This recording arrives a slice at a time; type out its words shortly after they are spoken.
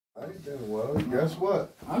right then. Well, guess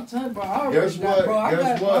what? I'm telling you, bro. I Guess what? Bro, I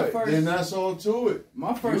Guess got what? my Then that's all to it.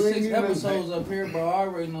 My first 6 episodes up here, bro. I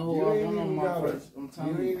already know who I want on my first. I'm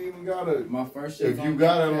telling you. You ain't even gotta. My first shit. If you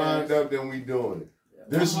got it lined up, then we doing it.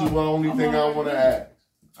 This is the only thing I want to ask.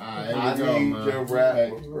 I need your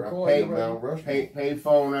rap. Pay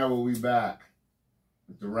phone hour. We back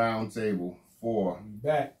with the Roundtable 4.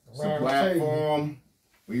 Back. It's a platform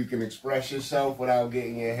where you can express yourself without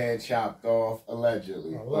getting your head chopped off,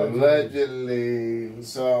 allegedly. Allegedly.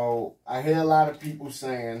 So I hear a lot of people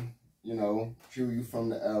saying, you know, Q, you from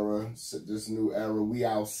the era, this new era, we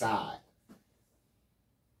outside.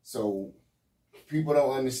 So people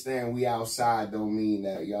don't understand we outside don't mean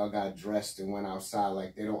that y'all got dressed and went outside.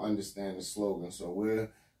 Like, they don't understand the slogan. So we're,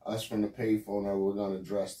 us from the payphone, we're going to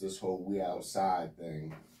address this whole we outside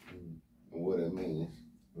thing and what it means.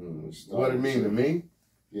 What it mean to me?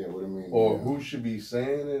 Yeah, what it mean. Or who should be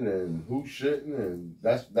saying it and who shouldn't, and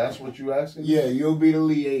that's what you asking? Yeah, you'll be the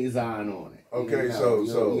liaison on it. Okay, you know,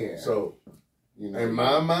 so you know, in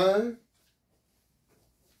my mind,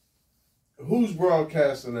 who's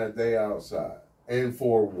broadcasting that they outside and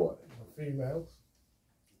for what? Females.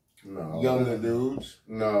 No. Younger dudes.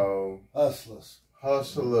 No.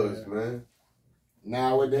 Hustlers, man.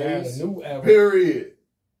 Nowadays. The new era.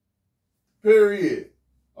 Period.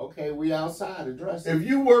 Okay, we outside addressing. If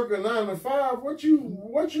you work a 9 to 5, what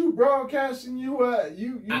you broadcasting you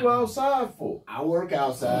outside for? I work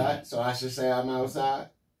outside, so I should say I'm outside.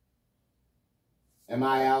 Am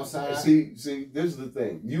I outside? See, this is the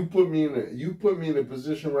thing. You put me in a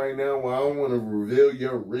position right now where I don't want to reveal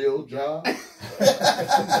your real job.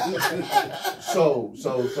 so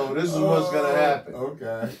this is what's gonna happen.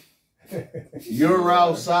 Okay. You're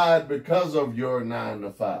outside because of your 9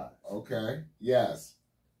 to 5. Okay. Yes.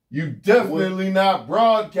 You definitely not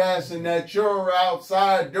broadcasting that you're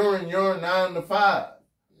outside during your 9 to 5.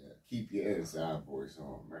 Yeah, keep your inside voice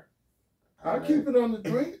on, man. I keep it on the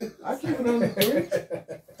drink.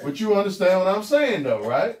 But you understand what I'm saying, though,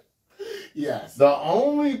 right? Yes. The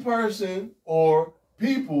only person or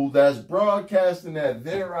people that's broadcasting that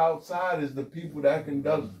they're outside is the people that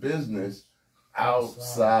conduct business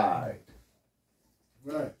outside.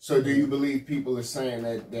 Right. So do you believe people are saying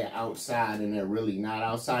that they're outside and they're really not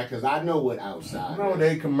outside? Because I know what outside No, is.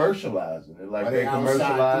 they commercializing it. Like are they commercialize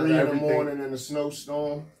outside 3 everything. in the morning in a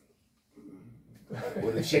snowstorm?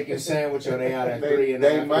 With a chicken sandwich, or they out at 3 in the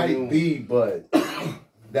afternoon? They might be, but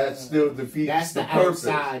that still defeats the purpose. That's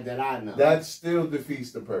the outside that I know. That still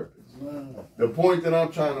defeats the purpose. The point that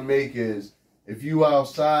I'm trying to make is, if you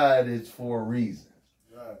outside, it's for a reason.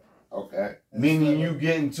 Right. Okay. Meaning you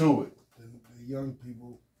get into it. The young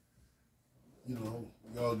people, you know,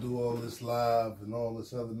 y'all do all this live and all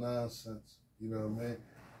this other nonsense. You know what I mean?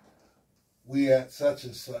 We at such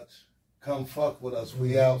and such. Come fuck with us.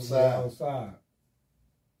 We outside.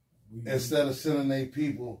 Instead of sending their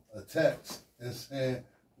people a text and saying,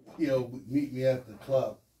 yo, meet me at the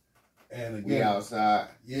club. And again, we outside.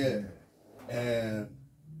 Yeah. And,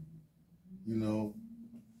 you know,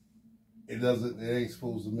 it ain't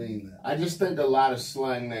supposed to mean that. I just think a lot of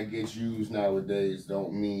slang that gets used nowadays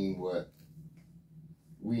don't mean what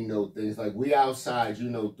we know. Things like we outside, you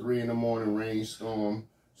know, 3 in the morning, rainstorm,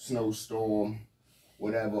 snowstorm,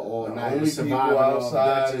 whatever, all night. Only people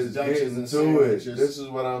outside is getting to it. This is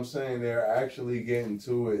what I'm saying. They're actually getting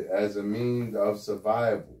to it as a means of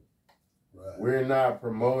survival. Right. We're not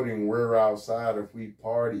promoting we're outside if we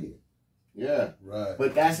partying. Yeah. Right.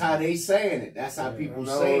 But that's how they saying it. That's how people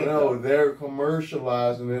say it. No, they're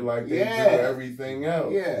commercializing it like they do everything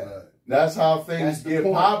else. Yeah. Right. That's how things get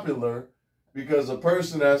popular, because a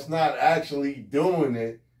person that's not actually doing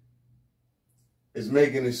it is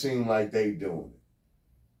making it seem like they doing it.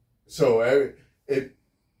 So it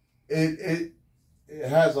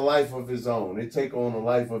has a life of its own. It take on a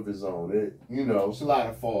life of its own. It's a lot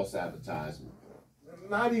of false advertisement.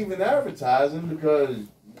 Not even advertising, because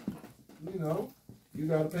you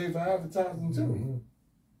got to pay for advertising too. Mm-hmm.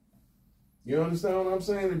 You understand what I'm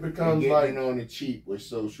saying? It becomes like on the cheap with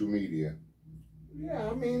social media. Yeah,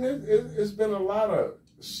 I mean it's been a lot of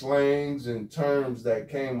slangs and terms that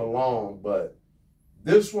came along, but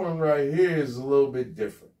this one right here is a little bit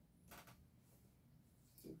different.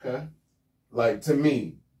 Okay. Like, to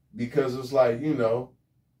me, because it's like,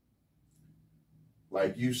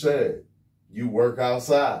 like you said, you work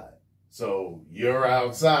outside. So you're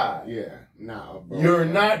outside. Yeah. No. You're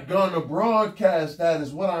not going to broadcast that,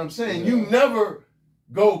 is what I'm saying. Yeah. You never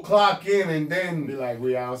go clock in and then be like,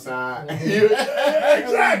 we outside.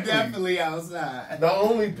 Exactly. Definitely outside. The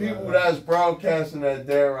only people that's broadcasting that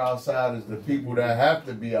they're outside is the people that have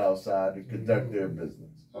to be outside to conduct their business.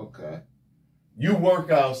 Okay. You work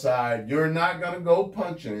outside. You're not going to go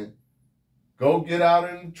punching. Go get out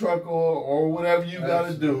in the truck or whatever you got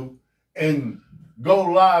to do and go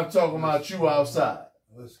live talking about you outside.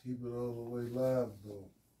 Let's keep it all the way live, though.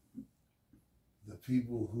 The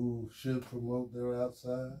people who should promote their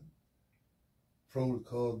outside,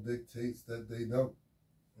 protocol dictates that they don't.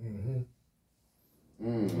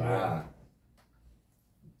 Nah.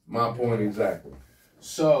 My point exactly.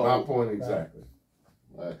 So my point exactly.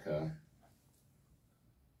 Okay.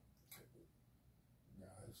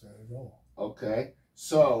 Okay.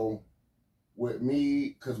 So with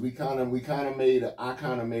me, because I kind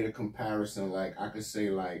of made a comparison. Like I could say,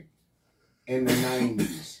 like in the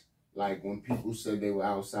 90s, like when people said they were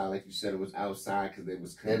outside, like you said, it was outside because they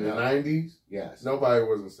was in the 90s. Yes. Nobody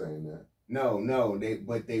wasn't saying that. No,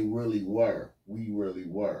 they really were. We really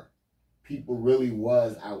were. People really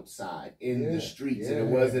was outside in the streets, and it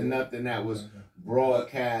wasn't nothing that was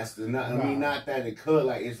broadcast or nothing. I mean, not that it could.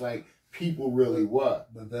 Like it's like people really were.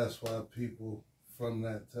 But that's why people from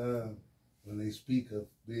that time, when they speak of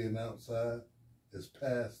being outside, it's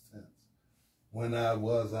past tense. When I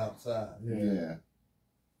was outside. Yeah.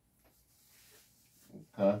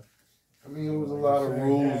 Okay. I mean, it was a lot of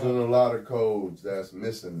rules and a lot of codes that's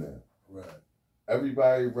missing there. Right.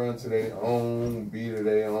 Everybody run to their own beat of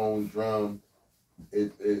their own drum.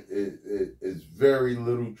 It's very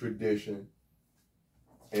little tradition,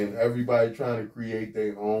 and everybody trying to create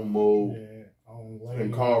their own mold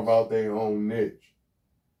and carve out their own niche.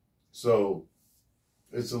 So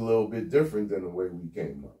it's a little bit different than the way we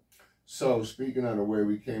came up. So speaking of the way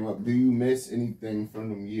we came up, do you miss anything from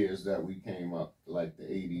them years that we came up, like the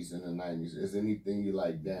 80s and the 90s? Is anything you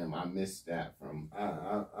like, damn, I missed that from?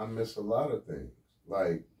 I miss a lot of things.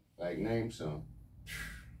 Like name some.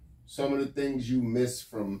 Some of the things you miss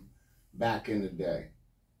from back in the day.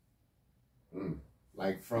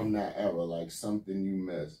 Like from that era, like something you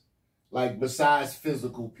miss. Like besides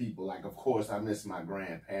physical people, like of course I miss my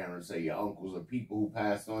grandparents or your uncles or people who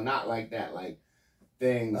passed on. Not like that, like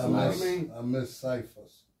things I miss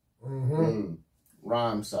ciphers.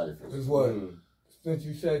 Rhyme ciphers. Is what? Since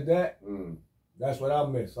you said that, that's what I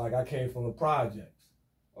miss. Like I came from the projects.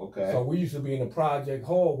 Okay. So we used to be in the project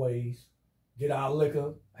hallways, get our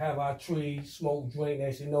liquor, have our trees, smoke, drink,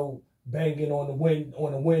 as you know, banging on the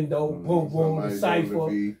window, boom, boom, the cipher,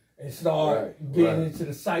 and start getting into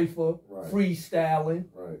the cipher, freestyling.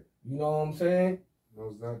 Right. You know what I'm saying?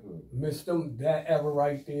 Most definitely. Miss them that era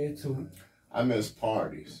right there too. I miss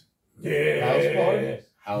parties. Yeah.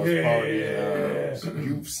 House parties.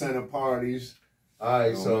 Youth center parties. All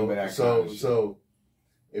right, so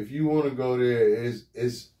if you want to go there,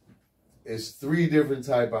 it's 3 different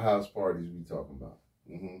type of house parties we talking about.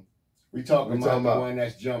 We talking about the one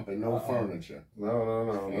that's jumping, no furniture.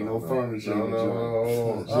 No. Ain't no furniture.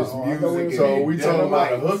 No. Just music. So we talking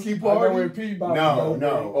about a hooky party? No.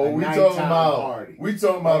 Or we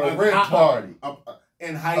talking about a rent party?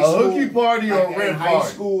 In high school. A hooky party or a rent party? In high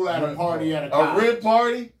school at a party at a college. A rent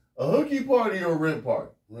party? A hooky party or a rent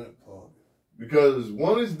party? Rent party. Because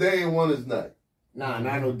one is day and one is night. Nah,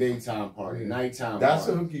 not no daytime party. Nighttime That's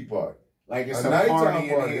party. a hooky party. Like it's a nighttime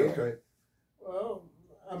party. Okay. Well,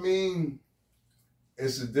 I mean,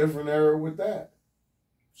 it's a different era with that.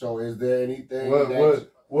 So is there anything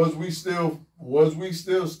was we still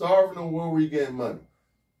starving or were we getting money?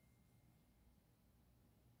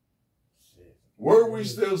 Were we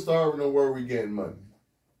still starving or were we getting money?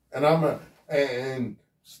 And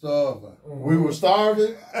starving. We were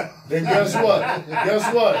starving. Then guess what?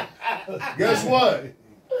 Guess what?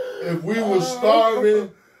 If we were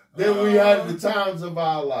starving, then we had the times of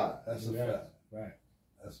our lives. That's a fact. Right.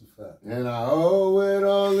 That's a fact. And I owe it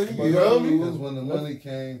all to you. You know me? Because when the money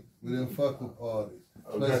came, we didn't fuck with parties.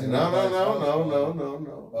 Okay. No.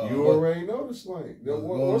 You already know the slang.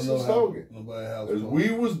 What's the slogan? Because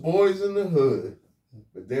we was boys in the hood,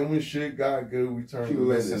 but then when shit got good, we turned to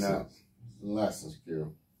ministers. Lessons,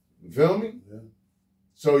 Q. You feel me? Yeah.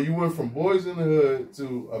 So you went from boys in the hood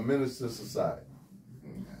to a minister society.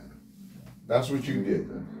 That's what you did.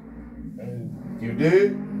 You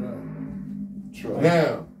did? Right.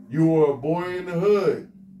 Now, you were a boy in the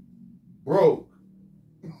hood, broke.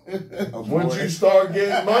 Once you start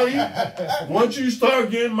getting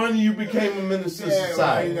money, you became a minister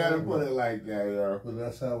society. You gotta put it like that, yo. But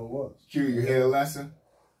that's how it was. Q, you hear a lesson?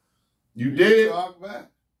 You did? Talk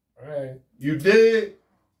back. Hey. You did?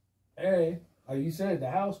 Hey, like you said, the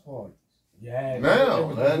house parties. Yeah.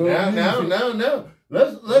 Now.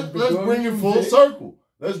 Let's bring it full circle.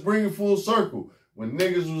 Let's bring it full circle. When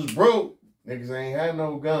niggas was broke, niggas ain't had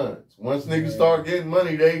no guns. Once niggas start getting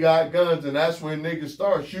money, they got guns, and that's when niggas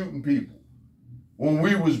start shooting people. When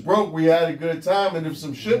we was broke, we had a good time, and if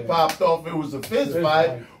some shit popped off, it was a fist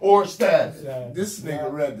fight or status. This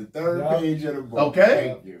nigga read the third page of the book.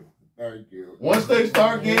 Okay? Thank you. Thank you. Once they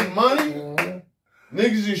start getting money,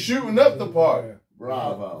 niggas is shooting up the party.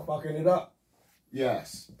 Bravo. Fucking it up.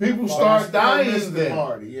 Yes. People start dying the then.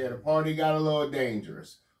 party. Yeah, the party got a little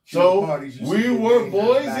dangerous. So we were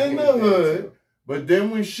boys in the hood, but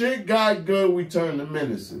then when shit got good, we turned to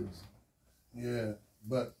menaces. Yeah,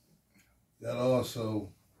 but that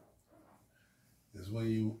also is when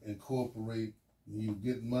you incorporate, when you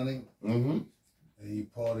get money, and you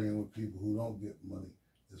partying with people who don't get money,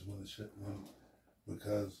 is when the shit went.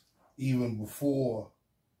 Because even before,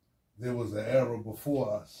 there was an era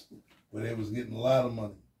before us where they was getting a lot of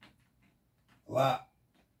money. A lot.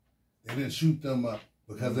 They didn't shoot them up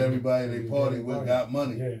because everybody they party with got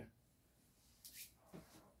money. Yeah.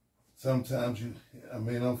 Sometimes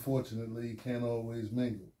unfortunately, you can't always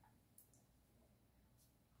mingle.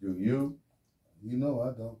 Do you? You know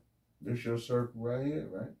I don't. This your circle right here,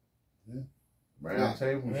 right? Yeah. Round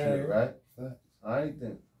table shit, right? Facts. All right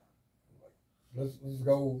then. Let's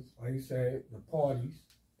go, like you said, the parties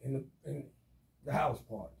in the house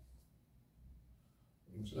party.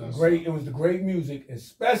 It was the great music,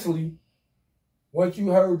 especially once you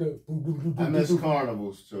heard the. I miss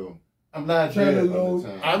carnivals too. I'm not there.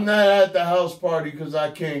 I'm not at the house party because I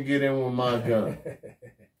can't get in with my gun.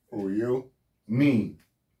 Who, you? Me.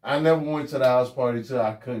 I never went to the house party till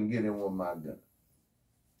I couldn't get in with my gun.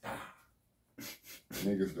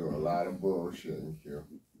 Niggas do a lot of bullshit.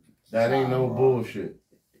 That ain't no bullshit.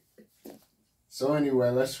 So anyway,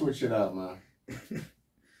 let's switch it up, man.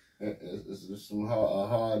 It's just a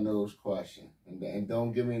hard-nosed question. And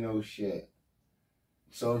don't give me no shit.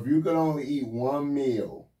 So if you could only eat one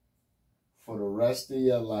meal for the rest of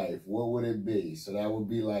your life, what would it be? So that would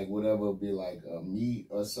be like whatever would be like a meat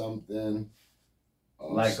or something,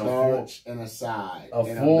 like starch and a side. A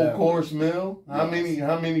full course meal? Yes.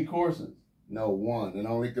 How many courses? No, one. It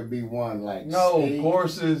only could be one. Like steak.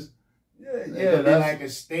 Courses. Yeah, that's like a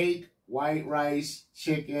steak, white rice,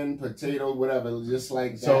 chicken, potato, whatever, just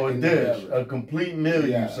like that. So a dish, a complete meal,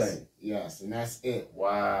 yes, you say? Yes, and that's it.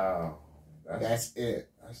 Wow. That's it.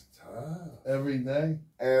 That's tough. Every day?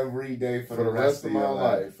 Every day for the rest of my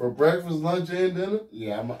life. For breakfast, lunch, and dinner?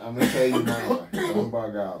 Yeah, I'm going to tell you mine. Don't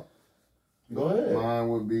bug out. Go ahead. Mine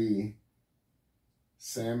would be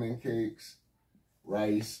salmon cakes,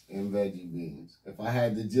 rice, and veggie beans. If I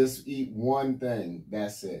had to just eat one thing,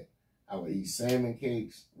 that's it. I would eat salmon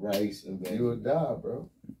cakes, rice, and veggie. You would die, bro.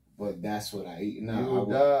 But that's what I eat. No, you would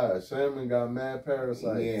die. Salmon got mad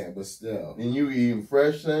parasites. Yeah, but still. And you eating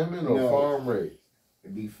fresh salmon or farm raised?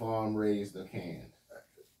 It'd be farm raised or canned.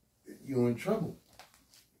 You in trouble.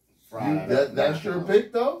 That's your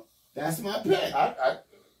pick though? That's my pick.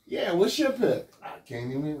 Yeah, what's your pick? I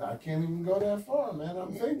can't even go that far, man.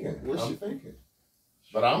 I'm thinking.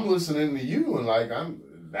 But I'm listening to you and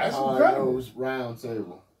that's incredible.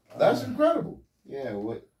 Roundtable. That's incredible. Yeah,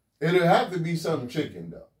 what? It'll have to be something chicken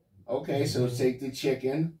though. Okay, so take the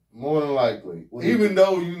chicken. More than likely. Even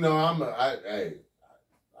though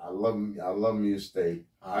I love me a steak.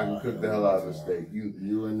 I can cook the hell out of a steak.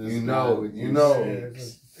 You and this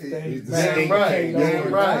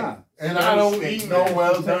Damn right. And I don't eat no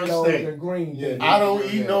well done steak. I don't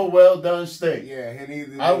eat no well done steak.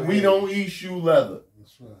 Yeah, we don't eat shoe leather.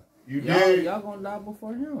 That's right. You did? Y'all gonna die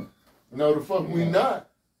before him. No, the fuck we not.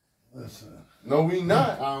 Listen. No, we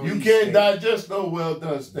not. You can't digest no well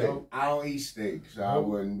done steak. No, I don't eat steak, so I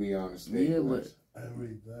wouldn't be on the steak list.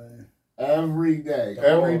 Every day. Every day.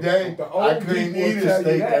 I couldn't eat a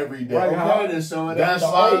steak every day. Okay, so that's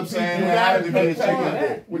why I'm saying it had to be a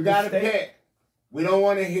chicken. We gotta pick. We don't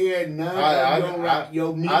want to hear none of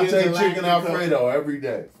your media. I take chicken Alfredo every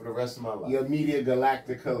day for the rest of my life. Your media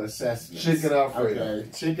galactical assessment. Chicken Alfredo. Okay.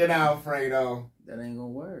 Chicken Alfredo. That ain't gonna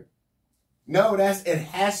work. No, it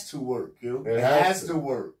has to work, yo. It has to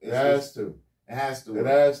work. It has to. It has to work. It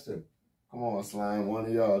has to. Come on, Slime. One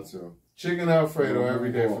of y'all two. Chicken Alfredo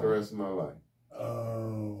every day for the rest of my life.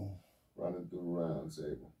 Running through the round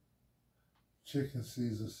table. Chicken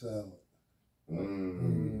Caesar salad.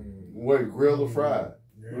 What, grilled or fried?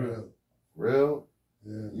 Grilled?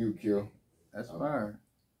 Yeah. You, Q. That's fire.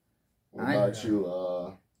 What about you,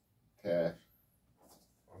 Cash?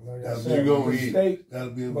 You gonna eat steak, gotta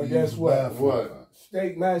be able but to guess what? What?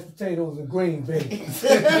 Steak, mashed potatoes, and green beans.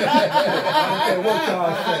 I don't care what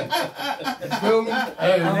y'all say. You feel me?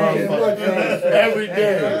 Every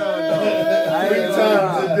day. 3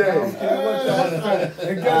 times a day. I don't care what y'all say.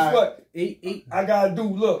 And guess what? Eat. I gotta do.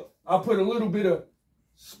 Look, I put a little bit of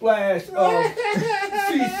splash of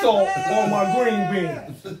sea salt on my green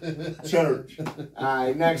beans. Church. All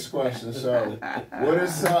right, next question. So, what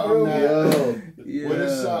is something what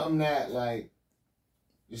is something that like,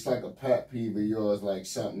 just like a pet peeve of yours, like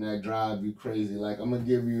something that drives you crazy? Like, I'm gonna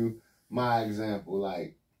give you my example.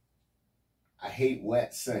 Like, I hate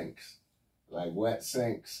wet sinks. Like wet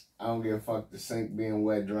sinks, I don't give a fuck. The sink being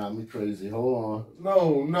wet drive me crazy. Hold on.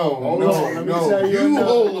 No. Let me tell you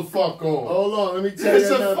hold the fuck on. Hold on, let me tell you.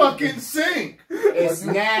 It's a fucking sink. It's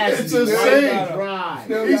nasty. It's a sink. Dry.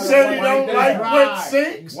 He said he don't like wet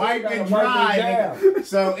sinks. Wipe it dry.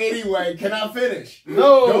 So anyway, can I finish?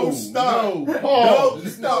 No. Don't stop. No. Pause.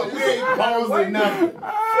 Don't stop. We ain't pausing nothing.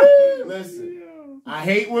 Listen. I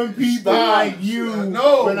hate when people like you when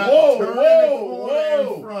I turn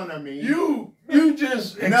in front of me. You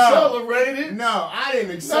just accelerated. No, I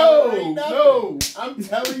didn't accelerate nothing. No. I'm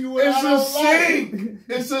telling you what It's a sink.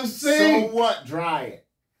 It's a sink. So what? Dry it.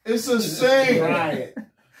 It's a sink. Dry it.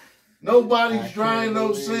 Nobody's drying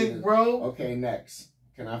no sink, bro. Okay, next.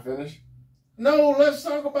 Can I finish? No, let's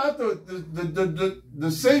talk about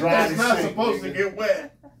the sink that's not supposed to get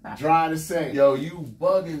wet. Dry the sink. Yo, you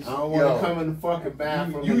bugging. I don't want to come in the fucking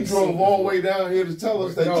bathroom. You drove all the way down here to tell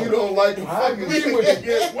us that you don't like the fucking sink to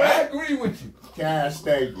get wet. I agree with you. Cash,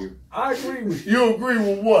 thank you. I agree with you. You agree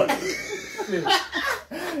with what?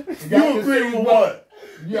 You agree with what?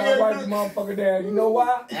 You gotta write the motherfucker down. You know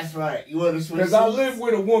why? That's right. You want to switch? Because I live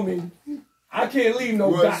with a woman. I can't leave no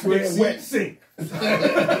goddamn wet sink.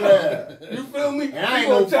 Yeah. You feel me? And I ain't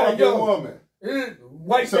no fucking woman.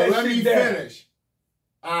 Wipe so that let me shit down. finish.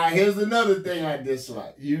 Alright, here's another thing I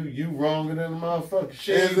dislike. You wronger than a motherfucker.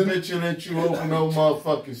 She ain't bitching that you open no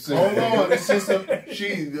motherfucking sink. Hold on, it's just a...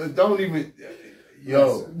 She don't even...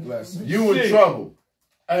 Yo, listen. You in trouble.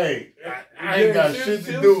 Hey, I ain't got shit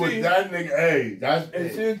to do with that nigga. Hey, that's...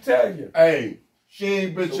 And she'll tell you. Hey, she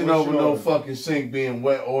ain't bitching over no fucking sink being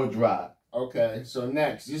wet or dry. Okay, so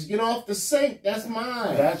next. Just get off the sink. That's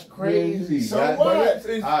mine. That's crazy. So what?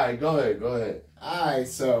 Alright, go ahead. Alright,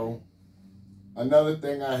 so... Another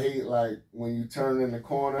thing I hate, like, when you turn in the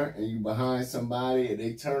corner and you behind somebody and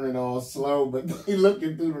they turning all slow, but they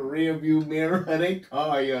looking through the rear view mirror of their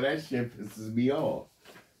car, yo, that shit pisses me off.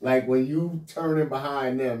 Like, when you turning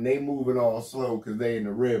behind them, they moving all slow because they in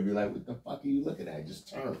the rear view. Like, what the fuck are you looking at? Just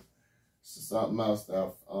turn. Something else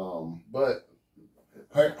stuff. But...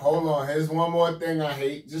 Hey, hold on. Here's one more thing I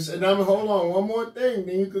hate. Hold on. One more thing,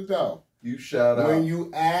 then you could go. You shout out. When you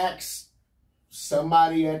ask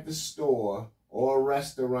somebody at the store or a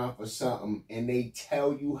restaurant for something and they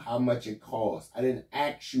tell you how much it costs. I didn't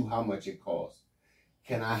ask you how much it costs.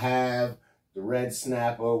 Can I have the red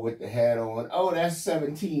snapper with the head on? Oh, that's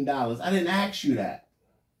 $17. I didn't ask you that.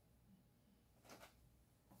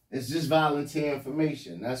 It's just volunteer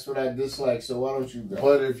information. That's what I dislike, so why don't you go?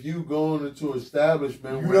 But if you go into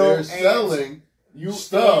establishment where they're selling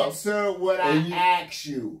stuff... answer what I asked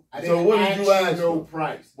you. I didn't so what did you ask no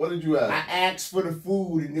price. What did you ask? I asked for the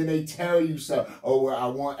food and then they tell you something. Oh, well, I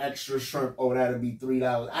want extra shrimp. Oh, that'll be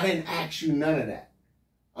 $3. I didn't ask you none of that.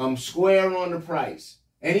 I'm square on the price.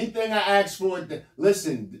 Anything I asked for,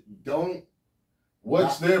 listen, don't...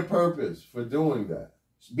 What's their purpose for doing that?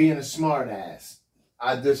 Being a smart ass.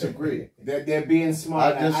 I disagree. They're being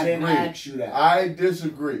smart. I didn't ask you that. I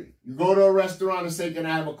disagree. You go to a restaurant and say, can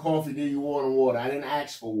I have a coffee? Then you order water. I didn't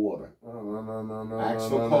ask for water.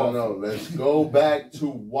 No. Let's go back to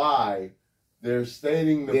why they're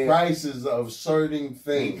stating the prices of certain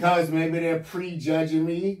things. Because maybe they're prejudging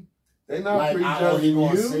me. They're not prejudging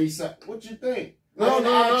you. Say what you think? No.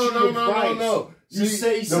 You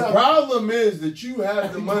say the problem is that you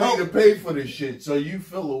have the money to pay for this shit, so you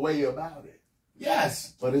feel a way about it.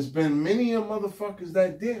 Yes. But it's been many of motherfuckers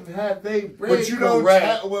that didn't have they bread but you don't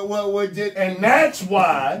and that's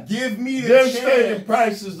why give me the they're chance. stating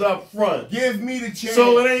prices up front. Give me the chance.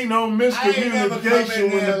 So it ain't no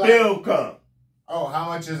miscommunication when the bill comes. Oh, how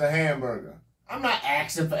much is a hamburger? I'm not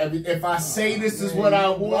asking for everything. If I say this is what I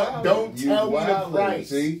want, don't tell me the price.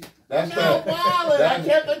 See? I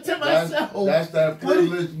kept it to myself. That's that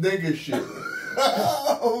privileged nigga shit.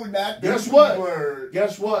 Oh, not Guess what? Word.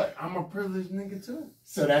 Guess what? I'm a privileged nigga too.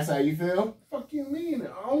 So that's how you feel? Fuck you mean?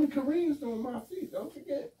 Only Koreans doing my feet. Don't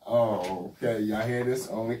forget. Oh, okay. Y'all hear this?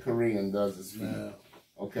 Only Korean does his feet. Yeah.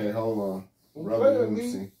 Okay, hold on. Don't play with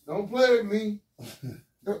me. Don't play with me.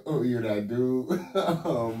 Oh, you're that dude.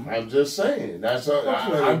 I'm just saying.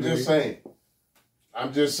 I'm just saying.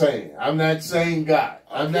 I'm just saying. I'm that same guy.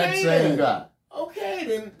 I'm that same guy.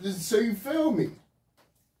 Okay, then. So you feel me?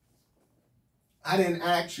 I didn't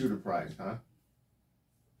ask you the price, huh?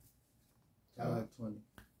 20.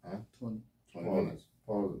 Huh? 20. 20 minutes.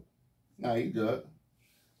 Pause it. No, you good.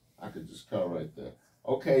 I could just cut right there.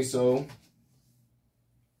 Okay, so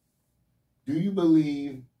do you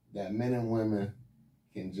believe that men and women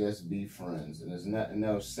can just be friends and there's nothing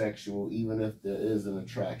else sexual, even if there is an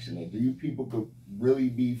attraction there? Do you people could really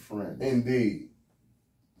be friends? Indeed.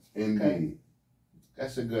 Okay.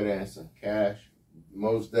 That's a good answer. Cash?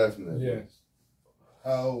 Most definitely. Yes.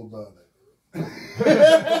 How old are they?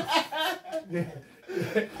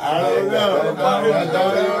 I don't know.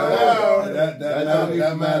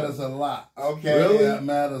 That matters a lot. Okay. Really? That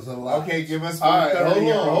matters a lot. Okay, give us all right,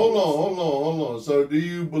 hold on. So do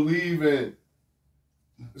you believe in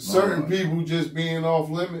certain people just being off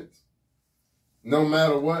limits? No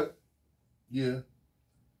matter what? Yeah.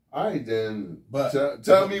 All right, then. But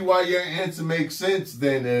tell me why your answer makes sense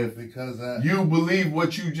then if you believe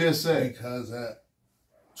what you just said. Because at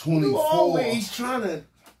 24, you always trying to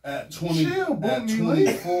at 24,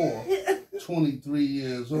 23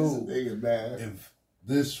 years old, if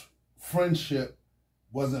this friendship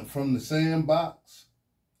wasn't from the same box,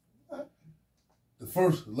 the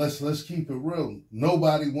first, let's keep it real.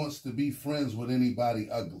 Nobody wants to be friends with anybody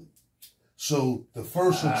ugly. So the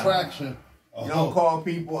first attraction. You don't call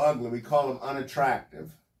people ugly. We call them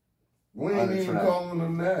unattractive. We ain't even calling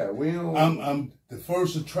them that. We don't. The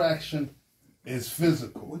first attraction is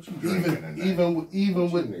physical. What you drinking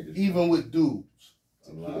even with dudes.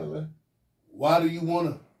 Tequila. Why do you want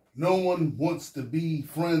to? No one wants to be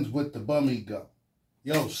friends with the bum ego.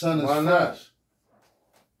 Yo, son is why fresh.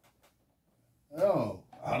 Oh,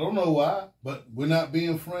 I don't know why, but we're not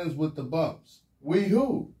being friends with the bums. We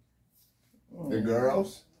who? The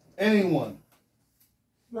girls. Anyone.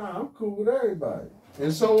 Nah, I'm cool with everybody.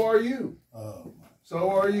 And so are you.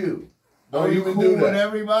 So are you. Don't even cool do that. With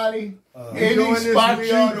everybody? Any spot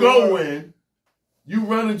you go in, you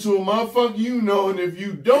run into a motherfucker you know, and if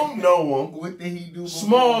you don't know him, what did he do?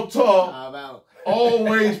 Small talk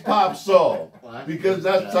always pops off. Because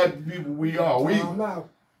that's the type of people we are.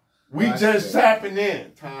 We just tapping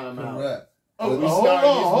in. Time out. Correct.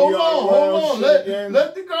 Hold on.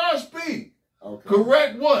 Let the guy speak. Okay.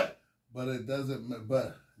 Correct what? But it doesn't.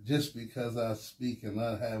 But just because I speak and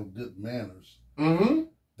I have good manners,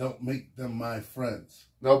 don't make them my friends.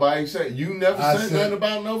 Nobody said you never said nothing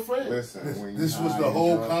about no friends. Listen, this was the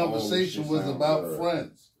whole conversation was about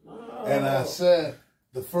friends, and I said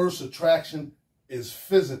the first attraction is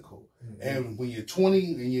physical, and when you're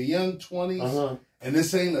 20, in your young 20s. And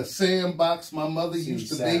this ain't a sandbox my mother used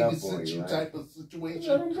to babysit you type of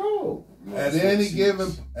situation. Let him go. At any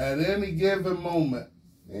given moment,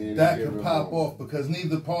 that can pop off because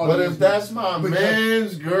neither party. But if that's my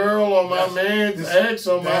man's girl or my man's ex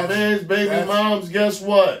or my man's baby mom's, guess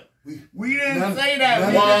what? We didn't say that.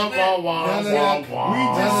 We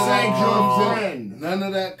just said your friend. None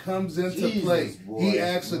of that comes into play. Boy. He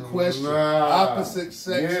asked a question. Opposite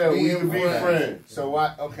sex being friends. So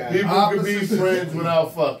what? Okay. People can be friends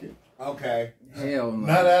without fucking. Okay. Hell no.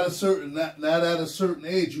 Not at a certain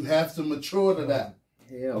age. You have to mature to that.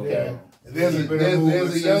 Hell yeah. There's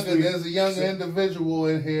a young individual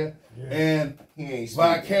in here, and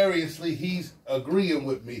vicariously he's agreeing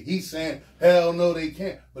with me. He's saying, "Hell no, they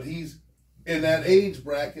can't." But he's in that age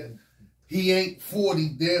bracket. He ain't 40,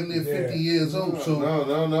 damn near 50 years old. So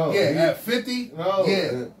no. Yeah, at 50,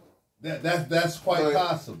 that's quite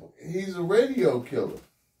possible. He's a radio killer.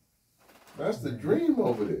 That's the dream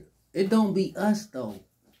over there. It don't be us though.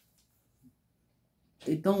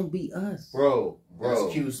 It don't be us. Bro.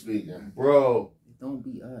 That's Q speaking. Bro. It don't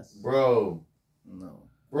be us. Bro. No.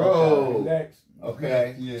 Bro. Okay, next.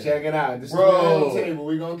 Okay. Yeah. Check it out. This Bro. is the table.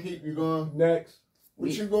 We gonna keep you going. Next.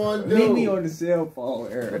 What you gonna do? Leave me on the cell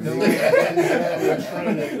phone, Eric. He's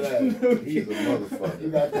a motherfucker. You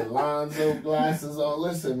got the Lonzo glasses on.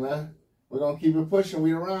 Listen, man. We're gonna keep it pushing.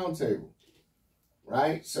 We the round table.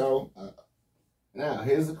 Right? So now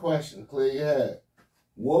here's the question. Clear your head.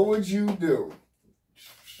 What would you do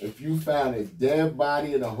if you found a dead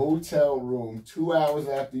body in a hotel room 2 hours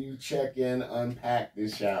after you check in, unpack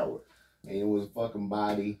this shower, and it was a fucking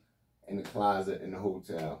body in the closet in the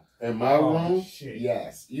hotel? In my room? Shit.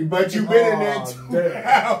 Yes. But you've been in there 2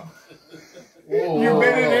 hours. You've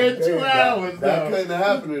been in there 2 hours, That couldn't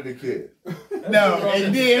happen to the kid. No,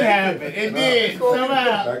 it did happen. It did.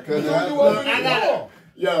 Somehow. That couldn't happen.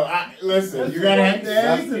 Listen, you gotta have to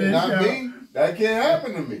answer this. Not me. That can't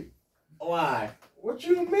happen to me. Why? What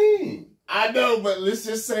you mean? I know, but let's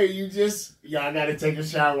just say y'all gotta take a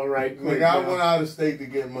shower right quick. Look, I went out of state to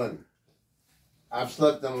get money. I've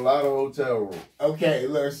slept in a lot of hotel rooms. Okay,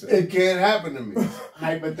 listen. It can't happen to me.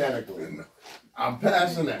 Hypothetically. I'm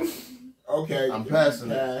passing that. Okay. I'm passing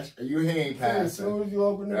cash. You ain't passing. As soon as you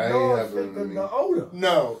open the That door, ain't it's happening to me. the odor.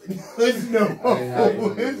 No. There's no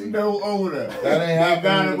odor. There's no odor. That ain't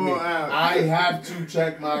happening to me. I have to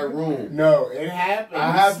check my room. No, it happens.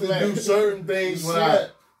 I have to do certain things when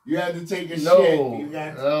you have to take a shit. No.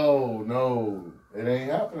 It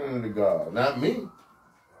ain't happening to God. Not me.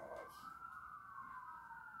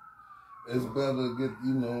 It's better to get,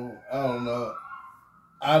 I don't know.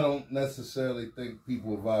 I don't necessarily think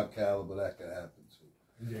people of our caliber that could happen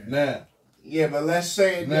to. Yeah. Now. Yeah, but let's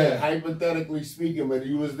say it then, hypothetically speaking, but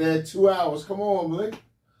you was there 2 hours. Come on, Blake.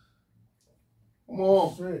 Come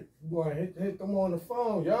on. Shit. You going to hit them on the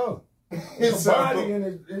phone, yo. It's a body in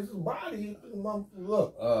his body.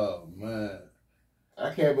 Look. Oh, man.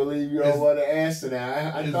 I can't believe you don't want to answer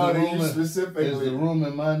that. I thought of you specifically. Is the room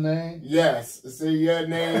in my name? Yes. See your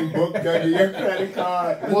name booked under your credit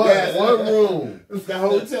card. What room? It's the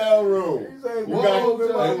hotel room. What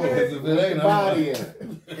hotel room? If it ain't, body in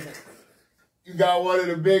it. You got one of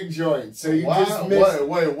the big joints. So you just missed.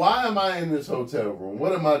 Wait, why am I in this hotel room?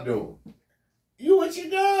 What am I doing? You with your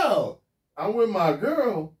girl. I'm with my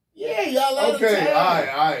girl. Yeah, y'all let Okay, all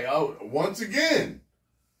right. Once again,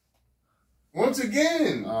 I'm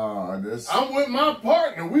with my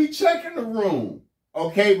partner. We checking the room.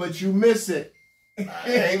 Okay, but you miss it.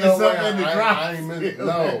 Ain't no way. I ain't missing.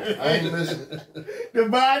 No, I ain't missing. The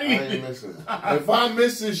body. I ain't missing. If I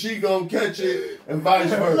miss it, she gonna catch it, and vice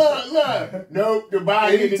versa. Look. Nope, the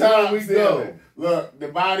body in the drop we ceiling. Look, the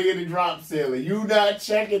body in the drop ceiling. You not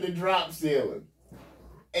checking the drop ceiling.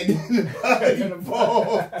 And then the body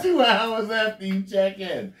falls 2 hours after you check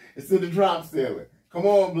in. It's in the drop ceiling. Come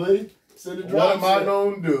on, Blee. It's in the drop ceiling. What am I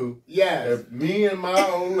gonna do? Yes. If me and my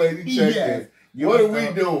old lady check in, what are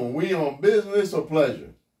we doing? We on business or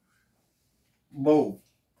pleasure? Both.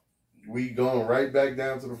 We going right back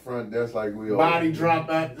down to the front desk like we body drop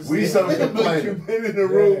out the We some complainers. You've been in the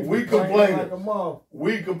room. We complainers.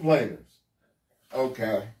 We complainers.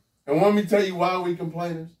 Okay. And let me tell you why we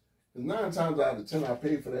complainers. Because 9 times out of 10, I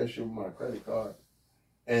paid for that shit with my credit card.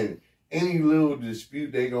 And any little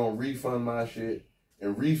dispute, they going to refund my shit.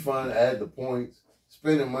 And refund, add the points.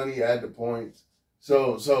 Spending money, add the points.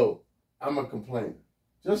 So I'm a complainer.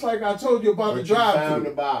 Just like I told you about the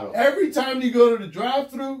drive-thru. Every time you go to the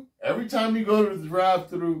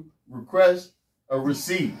drive-thru, request a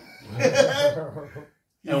receipt.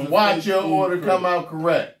 And watch your order come out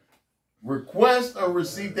correct. Request a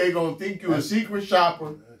receipt. They're going to think you're a secret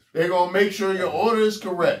shopper. They're going to make sure your order is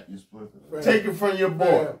correct. Take it from your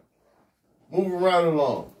boy. Move around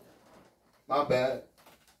along. My bad.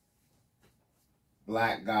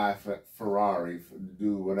 Black guy for Ferrari to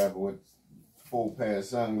do whatever with full pair of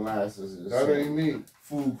sunglasses. That ain't me.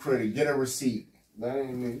 Food critic. Get a receipt. That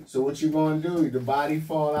ain't me. So what you going to do? The body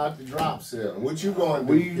fall out the drop ceiling. What you going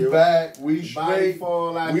to do? We straight. Body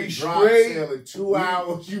fall out the drop ceiling. 2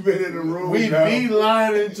 hours you been in the room. We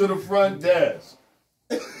beelining to the front desk.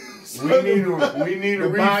 We need a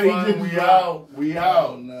refund. We out. We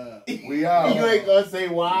out. You ain't gonna say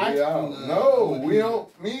why? We out. No, we don't.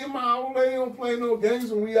 Me and my old lady don't play no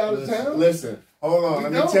games when we out of town. Listen, hold on.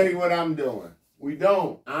 Let me tell you what I'm doing. We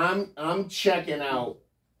don't. I'm checking out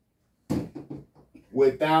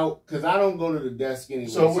without, because I don't go to the desk anymore.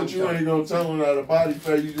 So what you ain't gonna tell them that a body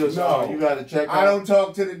fair? You just you gotta check out. I don't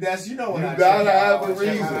talk to the desk. You know what? You gotta have a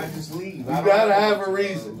reason. I just leave. You gotta have a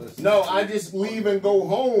reason. No, I just leave and go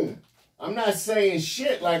home. I'm not saying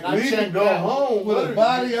shit like I leave and go home with a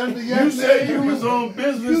body under your. You said you was on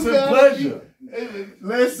business and pleasure.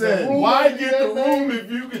 Listen, why get the room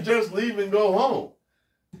if you could just leave and go home?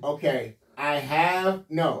 Okay,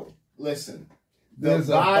 listen. The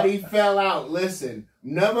body fell out. Listen,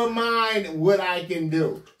 never mind what I can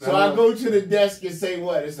do. So I go to the desk and say,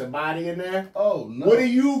 what? It's a body in there? Oh, no. What are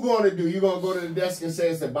you going to do? You going to go to the desk and say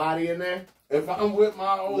it's a body in there? If I'm with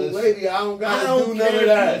my old lady, I don't got to do none of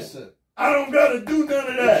that. I don't got to do none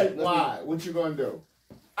of that. Why? What you going to do?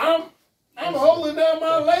 I'm holding down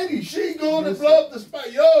my lady. She going to blow up the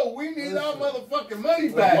spot. Yo, we need our motherfucking money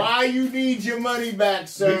back. Why you need your money back,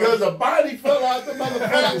 sir? Because a body fell out the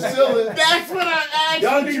motherfucking ceiling. That's what I asked.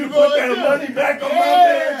 Y'all need to put that money back on my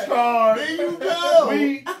dance card. There you go.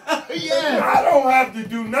 I don't have to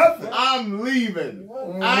do nothing. I'm leaving.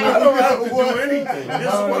 I don't have to do anything.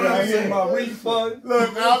 This is what I'm saying. My refund.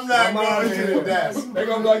 Look, I'm not going to the desk. They're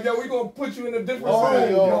going to be like, yo, we're going to put you in a different room. All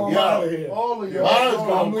of y'all. Mine's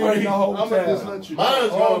going crazy. I'm going to just let you know.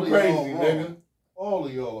 Mine's going crazy, nigga. All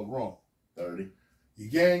of y'all are wrong. 30. You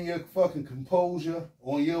gain your fucking composure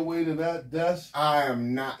on your way to that desk. I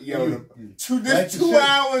am not, yo. 2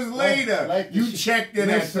 hours later, you checked in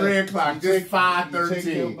at 3 o'clock. Just 5:13. You take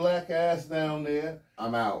your black ass down there.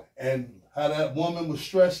 I'm out. And how that woman was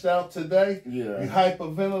stressed out today. Yeah. You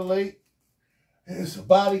hyperventilate. His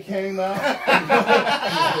body came out.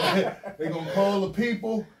 They're going to call the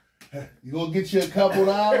people. You're going to get you a couple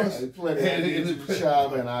dollars. They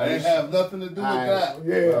have nothing to do with that.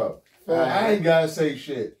 Yeah. I ain't got to say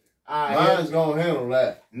shit. Mine's going to handle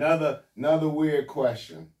that. Another weird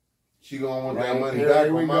question. She going to want that money back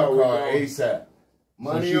on my car ASAP.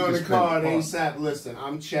 Money on the card ASAP. Listen,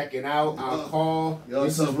 I'm checking out. I'll call. Yo,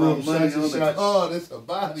 this is room money such and on the such. card. It's a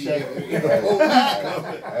body. Hey,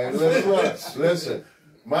 listen.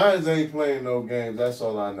 Mines ain't playing no games. That's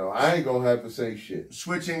all I know. I ain't gonna have to say shit.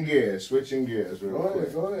 Switching gears real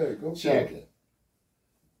quick. Go ahead. Go check it.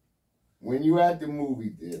 When you at the movie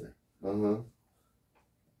theater,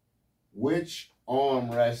 which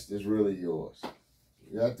armrest is really yours?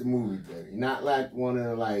 You're at the movie theater. You're not like one of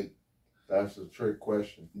the like. That's a trick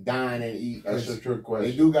question. Dine and eat. That's a trick question.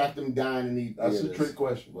 They do got them dine and eat. That's a trick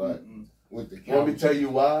question. But with the couch. Let me tell you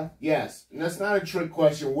why. Yes, and that's not a trick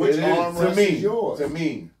question. Which armrest is yours? To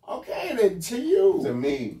me. Okay, then to you. To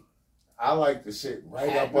me, I like to sit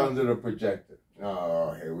right up under the projector.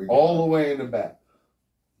 Oh, here we go. All the way in the back.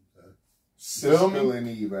 Still and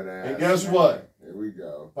Eve and guess what? Here we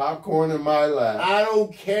go. Popcorn in my lap. I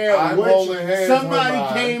don't care.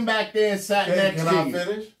 Somebody came back there and sat next to you. Can I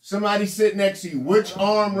finish? Somebody sit next to you. Which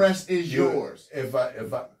armrest is yours? If I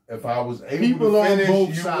was able People to finish, on both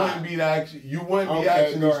you sides. wouldn't be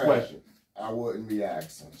asking this question. I wouldn't be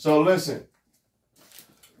asking. So listen.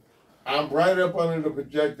 I'm right up under the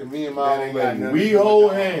projector, me and my old lady. We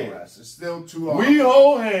hold hands. It's still too hard. We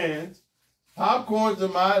hold hands. Popcorn's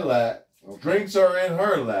in my lap. Okay. Drinks are in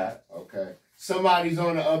her lap. Okay. Somebody's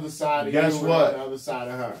on the other side of Guess you. what? On the other side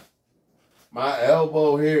of her. My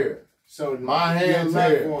elbow here. So my hand's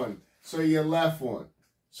left here. One. So your left one.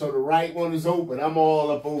 So the right one is open. I'm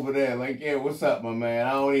all up over there. Like, yeah, what's up, my man?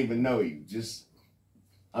 I don't even know you.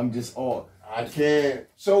 I'm just all. I can't.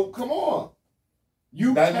 So come on.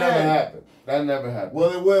 That never happened. That never happened.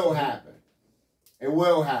 Well, it will happen. It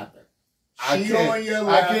will happen. I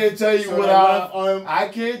can't tell you what I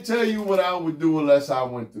can't tell you what I would do unless I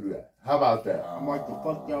went through that. How about that? I'm like to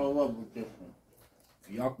fuck y'all up with this one.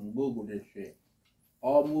 Y'all can Google this shit.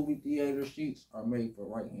 All movie theater seats are made for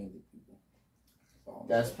right-handed people.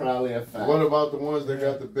 That's probably a fact. What about the ones that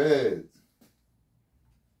got the beds?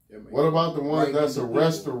 What about the ones that's a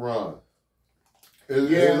restaurant?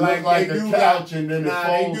 It like a couch and then it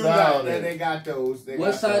folds out. They got those.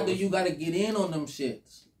 What side do you got to get in on them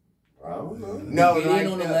shits? I don't know. No, get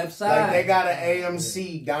in on the left side. Like they got an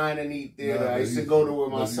AMC dine and eat theater. I used to go to where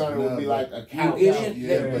my son would be like a couch. You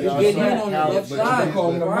get in on the left side.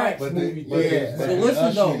 Right. So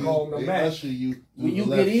listen though. When you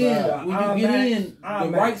get in, the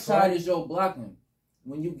right side is your blocking.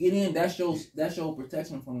 When you get in, that's your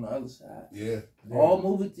protection from the other side. Yeah. All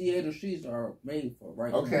movie theater seats are made for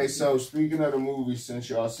right. Okay, so speaking of the movies, since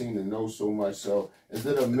y'all seem to know so much, so is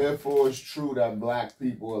it a myth or is true that black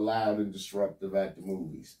people are loud and disruptive at the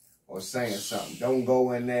movies? Or saying something? Don't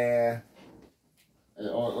go in there.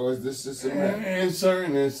 Or is this just a myth? In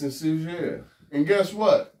certain instances, yeah. And guess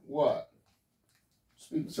what? What?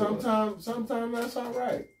 Sometimes that's all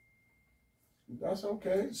right. That's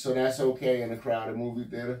okay. So that's okay in a crowded movie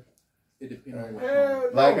theater? It depends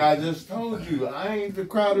on like I just told you, I ain't the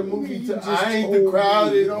crowded movie theater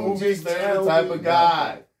type of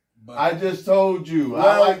guy. I just told you.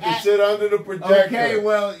 I like to sit under the projector. Okay,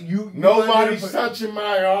 well, nobody's touching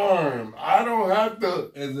my arm. I don't have to.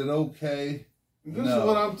 Is it okay? This is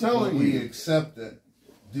what I'm telling you. We accept it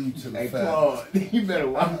due to the fact. You better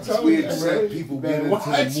watch. I'm telling you, people get into the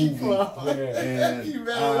movie. And you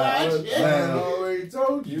better watch it. I already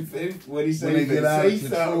told you. What he said, when they get out of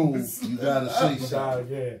control, you gotta say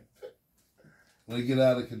something. When they get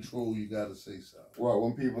out of control, you gotta say something. What,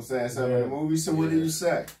 when people say something in the movie, so what do you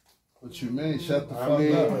say? What you mean? Shut the fuck up.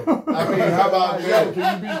 I mean, how about this?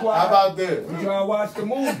 Can you be quiet? How about this? We trying to watch the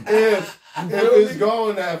movie. If it's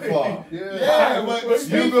going that far. Yeah, but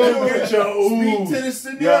you gonna get your speak to the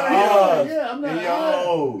scenario. I'm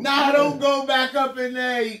not. Nah, don't go back up in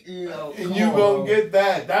there. And you gonna get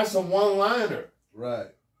that. That's a one-liner. Right.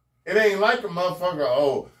 It ain't like a motherfucker,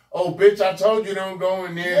 oh, bitch, I told you don't go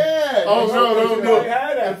in there. Yeah. Oh, no, don't do it.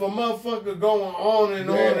 If a motherfucker going on and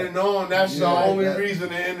on and on, that's the only reason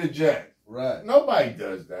to interject. Right. Nobody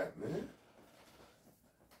does that, man.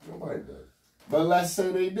 Nobody does. But let's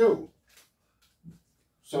say they do.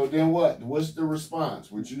 So then what? What's the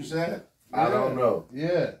response? What you said? I don't know.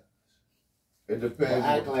 Yeah. It depends. Well,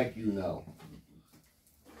 act like you know.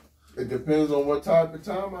 It depends on what type of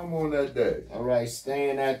time I'm on that day. All right,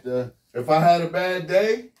 staying at the... If I had a bad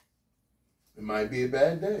day, It might be a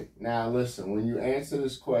bad day. Now listen, when you answer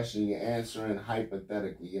this question, you're answering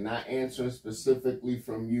hypothetically. You're not answering specifically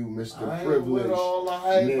from you, Mr. Privilege. With all the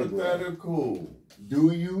hypothetical.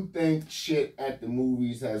 Do you think shit at the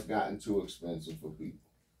movies has gotten too expensive for people?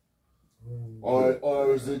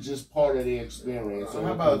 Or is it just part of the experience?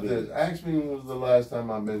 How about this? Ask me when was the last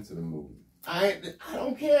time I've been to the movie. I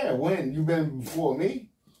don't care when. You've been before me.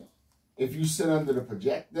 If you sit under the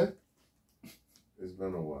projector. It's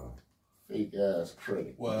been a while. Fake ass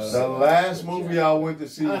critic. Well, the last movie I went to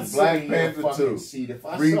see was Black Panther 2. If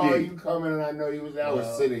I saw you coming and I know you was there, I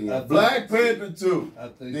was sitting here. Black Panther 2.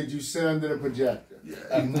 Did you sit under the projector?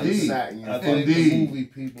 Yeah, indeed. I think the movie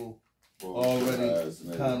people already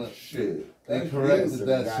kind of shit. They corrected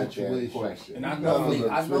that situation. And I know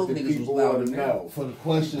niggas was loud now. For the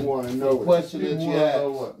question, that you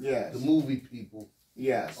asked, yes. The movie people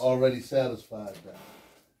already satisfied that.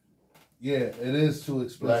 Yeah, it is too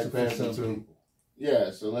expensive for some people.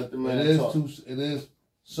 Yeah, so let the man talk. It is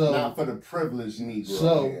so not for the privileged Negro.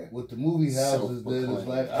 So with the movie houses, then it's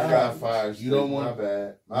like I got fire stick. You don't want my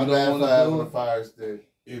bad. My bad for having a fire stick.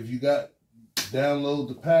 If you got download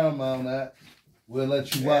the Paramount app, we'll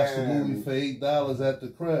let you watch the movie for $8 at the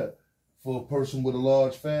crib. For a person with a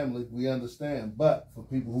large family, we understand. But for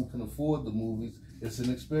people who can afford the movies, it's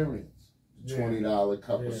an experience. $20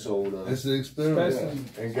 cup of soda. It's an experience.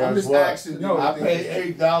 And guess what? I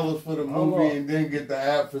paid $8 for the movie and then get the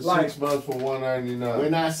app for 6 months for $1.99. We're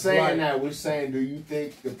not saying that. We're saying, do you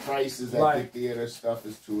think the prices at the theater stuff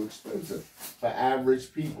is too expensive for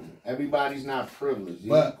average people? Everybody's not privileged.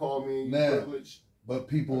 You call me privileged. But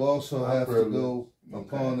people also have to go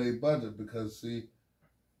upon their budget because, see,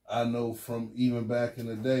 I know from even back in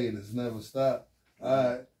the day, and it's never stopped. All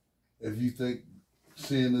right, if you think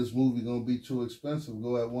seeing this movie gonna be too expensive,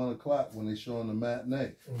 go at 1 o'clock when they showing the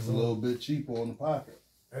matinee. It's a little bit cheaper on the pocket.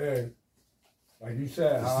 Hey, like you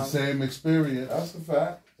said, it's the same experience. That's a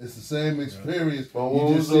fact. It's the same experience. But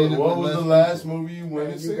what was the last movie you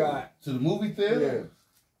went and see? To the movie theater?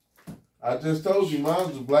 Yeah. I just told you, mine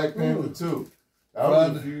was Black Panther 2. That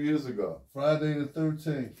was a few years ago. Friday the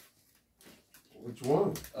 13th. Which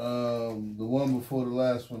one? The one before the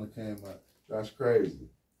last one that came out. That's crazy.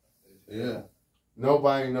 Yeah.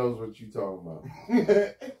 Nobody knows what you talking about.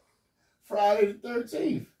 Friday the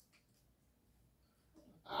 13th.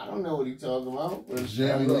 I don't know what he talking about.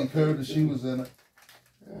 Jamie Lee Curtis, she was in it.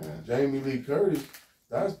 Jamie Lee Curtis,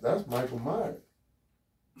 that's Michael Myers.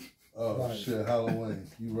 Oh shit, Halloween.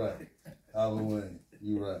 You right. Halloween.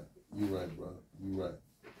 You right, brother. You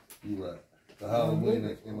right. The Halloween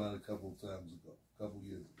that came out a couple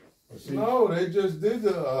years ago. No, they just did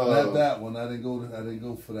the. Not that one. I didn't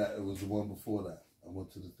go for that. It was the one before that. I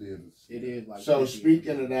went to the theaters. It is like. So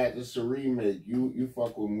speaking of that, it's a remake. You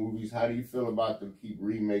fuck with movies. How do you feel about them keep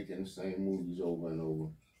remaking the same movies over and over?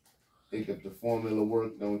 Think if the formula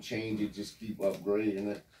work, don't change it, just keep upgrading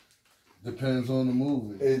it. Depends on the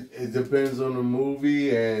movie. It depends on the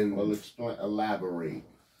movie and. Well, elaborate.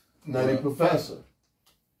 Nutty Professor.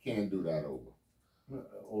 Can't do that over.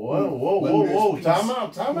 Whoa. Time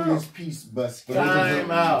out. This piece busted.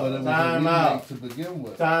 Time out. To begin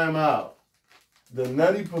with. Time out. The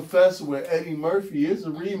Nutty Professor with Eddie Murphy is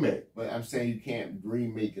a remake. But I'm saying you can't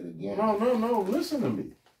remake it again. No. Listen to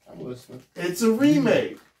me. I'm listening. It's a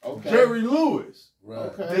remake. Okay. Jerry Lewis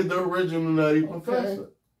did the original Nutty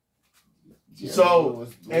Professor. So,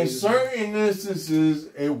 in certain instances,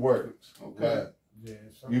 it works. Okay. Yeah,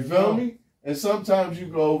 you feel me? And sometimes you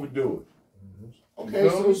go overdo it. Okay,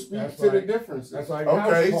 so speak to the differences. That's like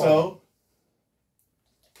House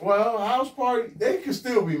Party, they could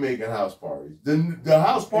still be making house parties. The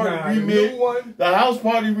House Party remake, the House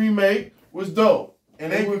Party remake was dope,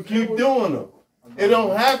 and they would keep doing them. It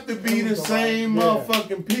don't have to be the same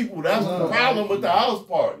motherfucking people. That's the problem with the House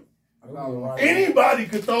Party. Anybody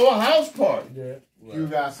could throw a house party. Yeah. You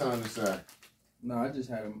got something to say? No, I just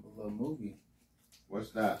had a little movie. What's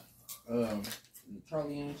that?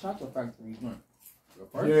 Charlie and the Chocolate Factory one. The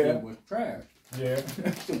first one was trash. Yeah.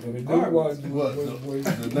 The good one what you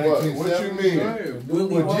mean?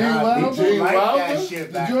 With Gene Wilder?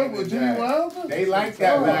 The joint with Gene Wilder? They like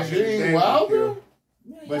that back in the day. Gene Wilder?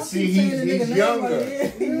 But see, he's younger.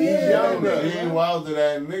 He's younger. Gene Wilder,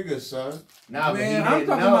 that nigga, son. Nah, man, I'm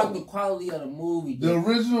talking about the quality of the movie. The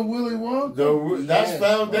original Willy Wonka? That's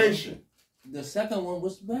Foundation. Bro. The second one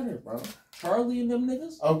was better, bro. Charlie and them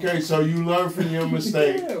niggas. Okay, so you learn from your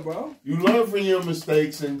mistakes. Yeah, bro. You learn from your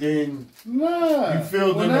mistakes and then you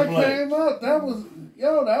filled in the blank. When that came out, that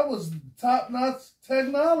was top-notch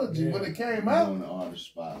technology when it came out. On the artist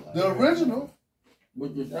spotlight. The original.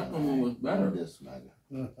 But the second one was better.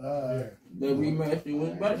 The remaster was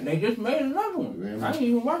better. They just made another one. I didn't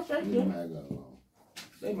even watch that yet.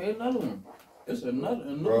 They made another one. It's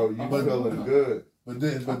another. Bro, you feeling good. But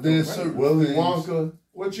there's certain Willy things, Wonka.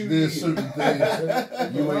 What you there's eat? certain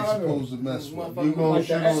things you ain't supposed to mess with. You gonna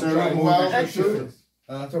shoot on Gene Wilder too?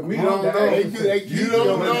 To me, You don't know. You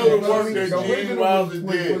don't know the work that Gene Wilder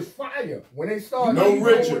did. Was fire when they started. No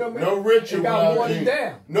Richard got without watered Gene.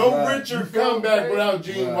 down. No Richard comeback without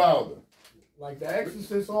Gene Wilder. Like The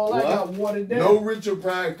Exorcist, all that got watered down. No Richard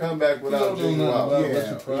Pryor comeback without Gene Wilder.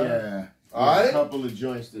 Yeah. All right. A couple of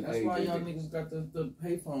joints that That's why y'all niggas got the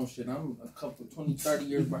payphone shit. I'm a couple 20, 30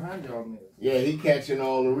 years behind y'all niggas. Yeah, he catching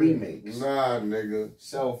all the remakes. Nah, nigga.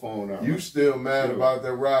 Cell phone up. You still mad about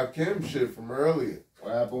that Rakim shit from earlier?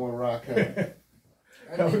 What happened with Rakim?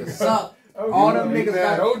 That nigga suck. All them niggas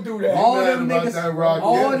got. Don't do that. All them niggas.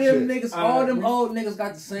 All them shit. niggas. All them old niggas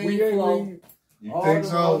got the same flow. You think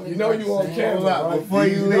so? You know you on camera, right? Before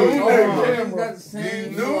you leave, These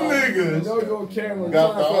These new niggas You know you on camera.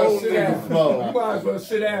 got the old nigga flow. You might as well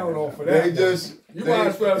sit down off of that. They just. You might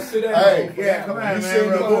as well sit down. Hey, yeah, come on, you man. seen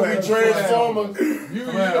the movie Transformers? You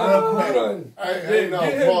done. Hey, no,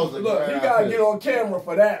 pause it. Look, he gotta get on camera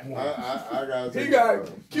for that one. I gotta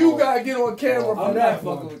take Q gotta get on camera for I'm that not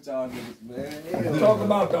one. fucking with y'all niggas, man. Talk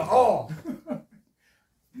about the awe.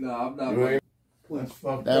 No, I'm not. That's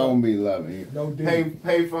fucked That up. won't be loving. No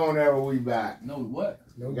Payphone era, we back. No what?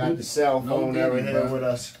 No Got the cell phone era Diddy, here bro. with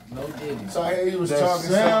us. No Diddy. So he was The talking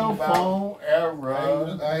cell something about. phone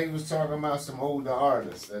era. He was talking about some older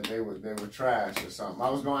artists that they were trash or something. I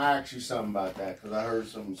was gonna ask you something about that because I heard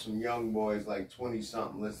some young boys like 20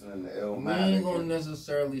 something listening to We Illmatic. ain't gonna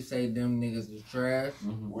necessarily say them niggas is trash,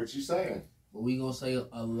 What you saying? but we gonna say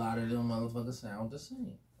a lot of them motherfuckers sound the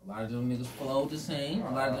same. A lot of them niggas flow the same.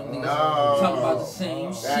 A lot of them niggas talk about the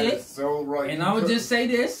same That shit. is so right. And I would just say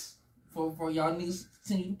this for y'all niggas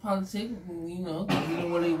continue to politic. You know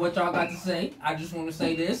what y'all got to say. I just want to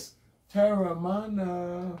say this.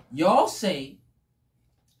 Terramana. Y'all say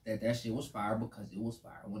that shit was fire because it was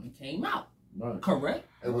fire when it came out. Right. Correct?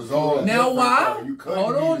 It was all Now different, why? though. You couldn't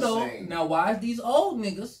Hold be on the though. same. Now why is these old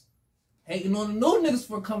niggas hating on the new niggas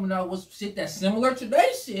for coming out with shit that's similar to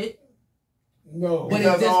their shit? No. But it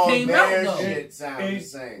Because just all came their out, though. shit sound the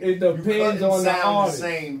same. It depends on the artist.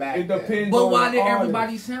 Same back It then. depends But on why the did artist.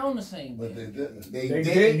 everybody sound the same? But they didn't. They They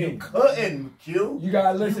didn't. You didn't. couldn't, Q. You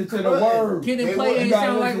gotta listen to the words. Kid and They Play wouldn't ain't gotta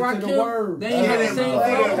sound like listen to the Rakim. words. They ain't had the Kid same and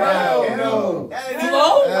Play, flow. hell no.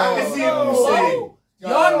 Flow? I can see him Flow? sing.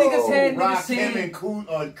 Y'all niggas had niggas Rakim saying. and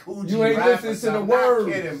Coogee You ain't rap listen or to the something, words.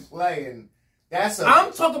 not Kid and Playing. That's a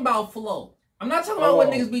I'm talking about flow. I'm not talking about what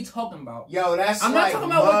niggas be talking about. yo. That's I'm like not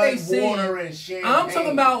talking about what they mud, saying. water, and champagne. I'm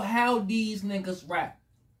talking about how these niggas rap.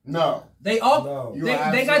 no. They all No. You they are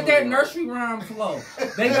got that absolutely nursery rhyme flow.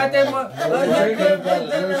 They got that.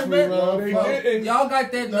 Y'all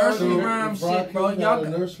got that nursery rhyme shit, bro. Y'all got.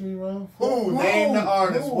 nursery rhyme. Who? Name the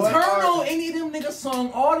artist. What Turn artist? on any of them niggas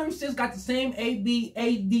song. All them shits got the same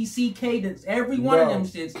A-B-A-D-C cadence. Every one of them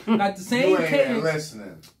shits got the same You ain't cadence.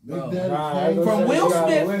 listening. Bro. From Will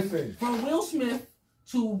Smith, from Will Smith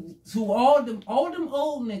to all them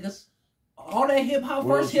old niggas, all that hip hop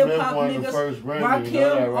first hip hop niggas,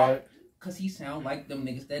 Rakim, right? cause he sound like them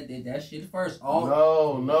niggas that did that shit first.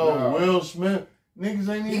 No. Will Smith. Niggas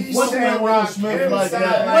ain't even He fucking said with Will Smith like sound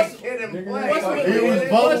that. like Kid and Play. He was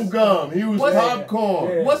bubble gum. He was what's-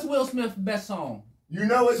 popcorn. Yeah. What's Will Smith's best song? You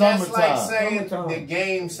know what that's like Summertime. saying? Summertime. The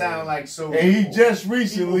game sound like so. And he just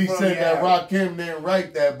recently People from said that the Rakim didn't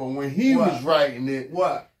write that, but when he What? was writing it,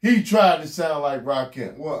 What? he tried to sound like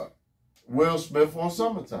Rakim. What? Will Smith on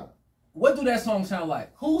Summertime. What do that song sound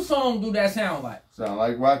like? Whose song do that sound like? Sound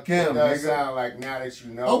like It Rakim, does nigga. sound like Now That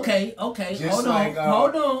You Know. Okay. Just Hold like,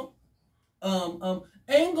 on.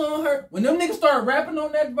 Ain't gonna hurt. When them niggas start rapping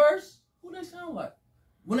on that verse, who they sound like?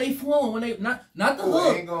 When they flowing, when they not the Oh,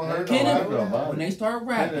 hook. ain't gonna hurt Kid and- nobody. When they start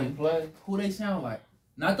rapping, Play. who they sound like?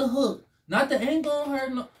 Not the hook. Not the ain't gonna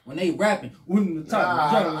hurt no. When they rapping, when the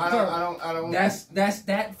Nah, top, I don't. That's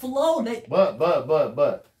that flow. They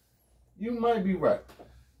But you might be right.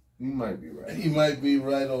 You might be right. He might be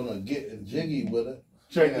right on a getting jiggy with it.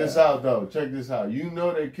 Check this out though. Check this out. You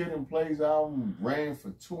know that Kid and Play's album ran for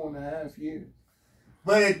 2.5 years.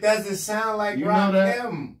 But it doesn't sound like You know that?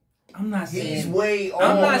 Rakim. I'm not He's saying. way older.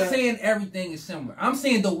 I'm not saying everything is similar. I'm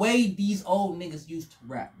saying the way these old niggas used to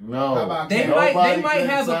rap. No. How about They Nobody might couldn't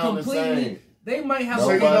have a sound the completely. same. They might have. So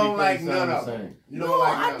a you Nobody don't like couldn't none sound of the them. same. You No, don't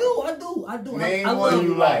like I none. do. Name I one love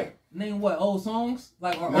you like. Name what? Old songs?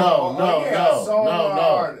 Like No. Song or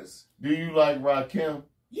artist. Do you like Rakim?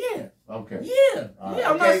 Yeah. Okay. Yeah.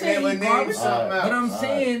 I'm not saying he garbage, but I'm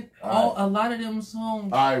saying a lot of them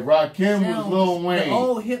songs. All right, Rakim was Lil Wayne. The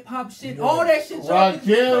old hip hop shit, all that shit.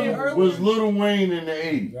 Rakim was Lil Wayne in the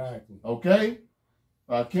 80s. Exactly. Okay?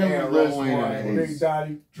 Rakim was Lil Wayne in the 80s. Big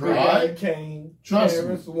Daddy Kane. Trust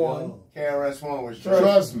me. KRS-One was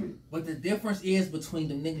Trust me. But the difference is between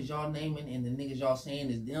the niggas y'all naming and the niggas y'all saying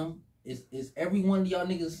is them. Is every one of y'all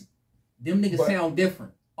niggas, them niggas sound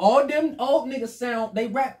different. All them old niggas sound, they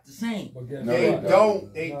rap the same. They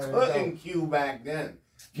couldn't Q back then.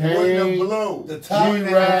 Kane, the top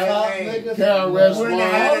niggas, KRS-One,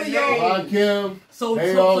 Rakim. So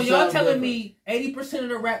y'all telling me 80% of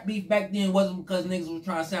the rap beef back then wasn't because niggas was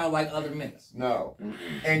trying to sound like other niggas? No.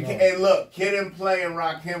 And look, Kid and Play and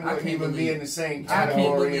Rakim wouldn't even be in the same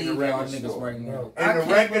category in the record store. Right now. In the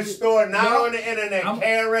record store, not on the internet.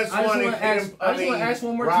 KRS-One and Kid and Play. I'm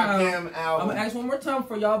gonna ask one more time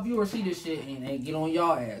for y'all viewers see this shit and get on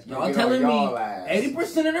y'all ass. Y'all telling me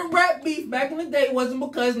 80% of the rap beef back in the day wasn't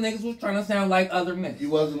because niggas was trying to sound like other niggas.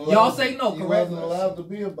 Y'all say no, correct? He wasn't allowed to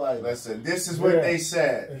be a bite. Listen, this is what they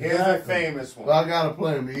said. Here's a famous one. Well, I gotta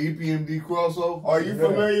play him. The EPMD crossover. Are you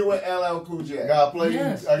familiar with LL Cool J? I gotta play.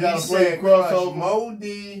 Yes. I gotta play crossover. Mo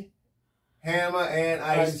D, Hammer, and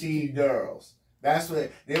Ice-T girls. That's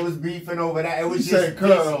what they was beefing over. That it was he just said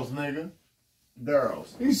curls, nigga.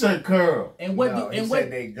 Girls. He said curl. And what? No, he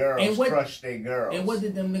said they girls. Crushed they girls. And what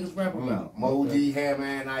did them niggas rap about? Mo D, Hammer,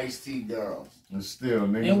 and Ice-T girls. And still,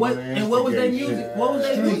 niggas. And what was their music? What was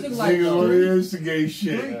their music like? Niggas want to instigate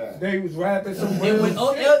shit. Yeah. They was rapping some real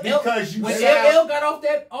because you when LL got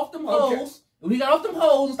off them hoes, when he got off them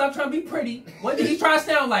hoes and stopped trying to be pretty, what did he try to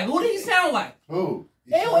sound like? Who did he sound like? Who?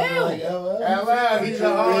 LL. LL. He's a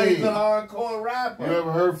hardcore rapper. You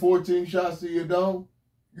ever heard 14 Shots to Your Dome?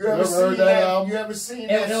 You ever heard that album? You ever seen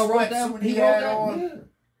that sweatsuit he had on? Yeah.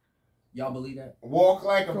 Y'all believe that? Walk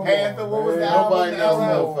Like a Panther. What was the Nobody album?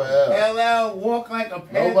 never wrote for LL Walk Like a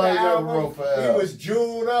Panther. Nobody never wrote for L. He was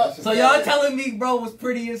jeweled up. So y'all telling me bro was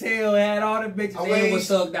pretty as hell, had all the bitches and was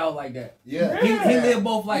sucked out like that? Yeah. He lived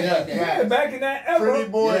both lives like that. Yeah. Back in that era, Pretty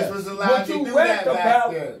Boys was allowed to do that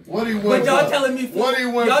back then. What he went but y'all telling me what he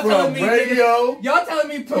went from radio y'all telling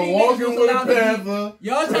me pretty Walking with a Panther.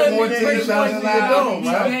 Y'all telling me pretty boys allowed to be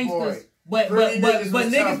gangsters. But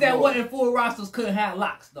niggas that wasn't full rosters couldn't have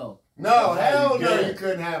locks though. No, hell no, you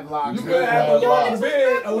couldn't have locks. You couldn't have a long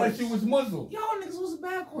beard unless you was Muslim. Y'all niggas was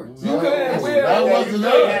backwards. You couldn't wear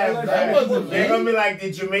that. That wasn't They're gonna be like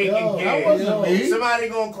the Jamaican kid. That wasn't me. Somebody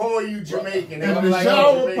gonna call you Jamaican. If the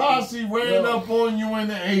shower posse ran up on you in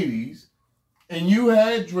the 80s, and you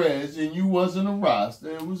had dreads and you wasn't a roster,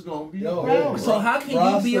 it was gonna be a problem. So how can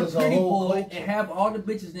you be a pretty boy and have all the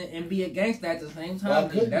bitches and be a gangster at the same time?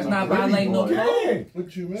 That's not violating no code.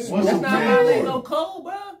 What you mean? That's not violating no code,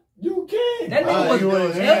 bro. You can. That nigga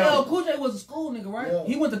was LL Cool J was a school nigga, right? Yeah.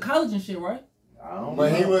 He went to college and shit, right?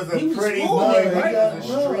 But he was a pretty boy. He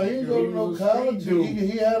didn't go to no college.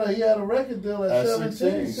 He had a record deal at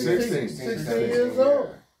 16 years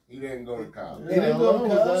old. He didn't go to college. He didn't go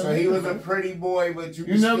to college. So he was a pretty boy, but you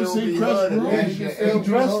never still see be Chris hood. He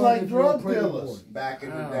dressed like drug dealers. Back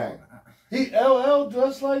in the day. LL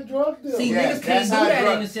dressed like drug dealers. See, niggas can't do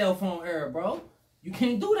that in the cell phone era, bro. You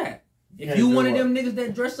can't do that. If you one of them niggas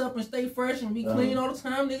that dress up and stay fresh and be clean all the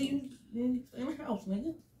time, nigga, you in the house,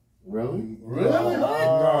 nigga. Really? What?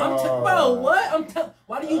 Bro, what?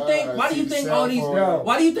 Why do you think? Why do you think all these?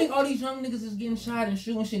 Why do you think all these young niggas is getting shot and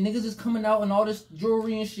shooting shit? Niggas is coming out and all this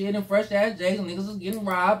jewelry and shit and fresh ass J's and niggas is getting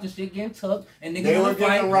robbed and shit getting took and niggas were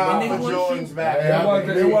getting robbed for Jordans back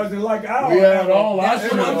then. It wasn't like our. We had all our That's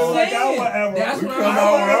shit what I'm on. saying. That's what I'm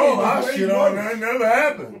saying. Our shit on. That never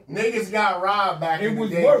happened. Niggas got robbed back in the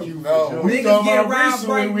day. No, we talking about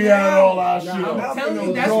recently we had all our shit on. I'm telling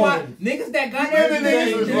you, that's why niggas that got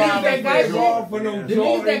everything, the niggas that got shit. The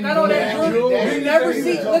niggas that got all that jewelry, you never see.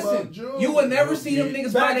 Listen, you would never see them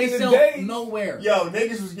niggas by themselves nowhere. Yo,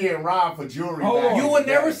 niggas was getting robbed for jewelry. You would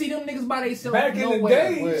never see them niggas by themselves nowhere.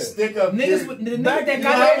 Back in the day, stick up niggas, the niggas that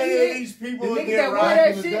got that shit, the niggas that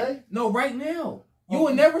wear that shit. No, right now. You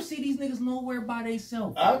will never see these niggas nowhere by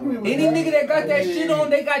themselves. Any nigga that got that shit on,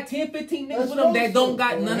 they got 10, 15 niggas with them that don't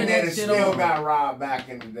got none of that shit on. Still got robbed back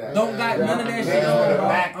in the day. Don't got none of that shit on.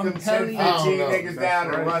 Back them 10, 15 niggas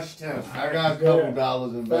down and rushed him. I got a couple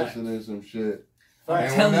dollars invested in some shit.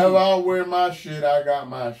 And whenever I wear my shit, I got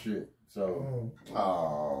my shit. So,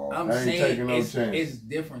 I'm saying it's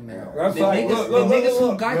different now. That's the niggas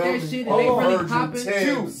who got that shit and they really popping,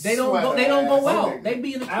 they don't go out. They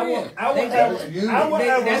be in the crib.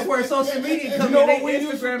 That's where social media comes in. They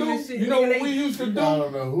Instagram and shit. You know what we used to do? I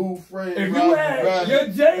don't know who framed. If you had your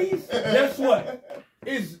J's, guess what?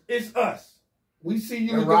 It's us. we see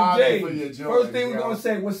you with them J's. First thing we're gonna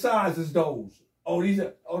say, what size is those? Oh,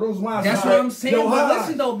 those my size. That's what I'm saying. But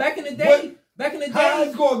listen though, back in the day, how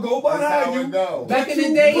it's gonna go behind you? Back in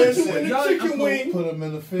the day, y'all chicken wing. Put them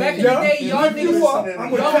in the face. Back in the day, y'all niggas, I'm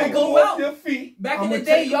gonna go out your feet. Back in the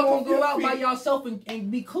day, y'all can go out by yourself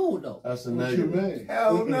and be cool though. That's a negative.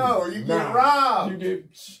 Hell no, you get robbed. You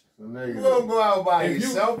don't go out by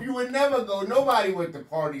yourself. You would never go. Nobody went to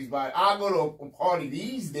parties by. I go to a party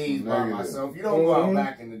these days by myself. You don't go out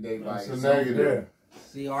back in the day by yourself. That's a negative.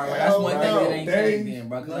 See, all right, that's one thing that ain't changed then,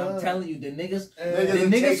 bro. Because I'm telling you, the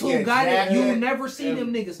niggas who got it, you never see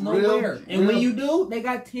them niggas nowhere. And when you do, they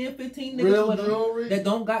got 10, 15 niggas with them that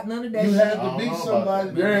don't got none of that shit. You have to be somebody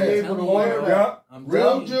to be able to wear that.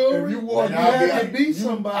 Real jewelry. If you want, you have to be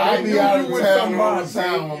somebody. I be out of town all the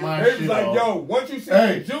time with my shit like, off. yo, once you see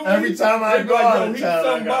the jewelry, every time I go out of town,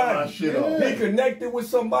 I got my shit off. He connected with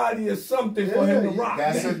somebody or something for him to rock.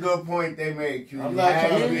 That's a good point they made, Q. You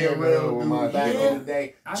had to be a real dude back in the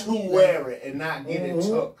day to wear it and not get it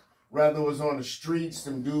took. Whether it was on the streets,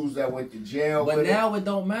 some dudes that went to jail. But now it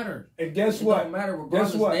don't matter. And guess what? It don't matter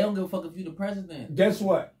regardless. They don't give a fuck if you the president. Guess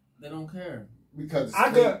what? They don't care. Because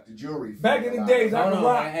the jewelry. Back in the days, I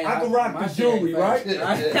could rock the jewelry, right?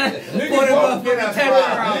 Niggas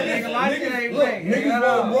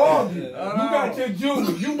won't rob you. You got your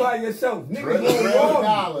jewelry. You by yourself. Niggas won't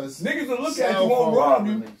rob you. Niggas will look at you, won't rob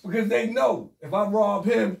you because they know if I rob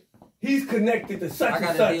him, he's connected to such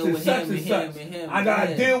and such and such and such. I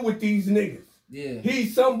gotta deal with these niggas. Yeah.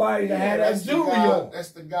 He's somebody that had that jewelry on.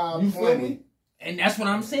 That's the guy. You feel me? And that's what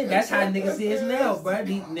I'm saying. That's how niggas is now, bro.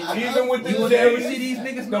 These niggas, even with the you will never see these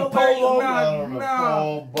niggas the polo,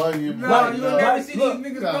 no, you will never see these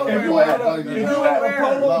niggas nowhere. If you had a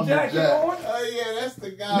polo jacket on, oh yeah, that's the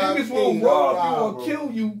guy. Niggas won't rob you or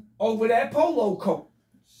kill you over that polo coat.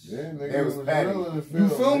 Yeah, nigga, was petty. Real in the field,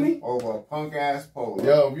 you feel me? Over a punk ass polo.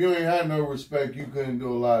 Yo, if you ain't had no respect, you couldn't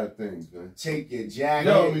do a lot of things, man. Take your jacket,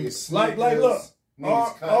 your sneakers. Like, look,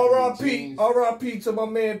 R.I.P. to my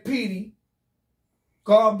man Petey.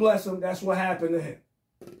 God bless him. That's what happened to him.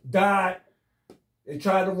 Died. They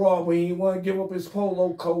tried to rob him. He didn't want to give up his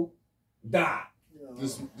polo coat. Died.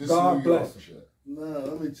 This God bless him. No,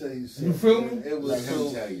 let me tell you something. You feel me? It was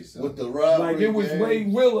with the robbery. Like it was way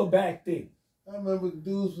realer back then. I remember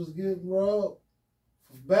dudes was getting robbed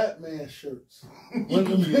for Batman shirts.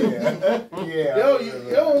 Yeah. Yo,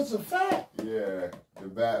 it's a fact. Yeah. The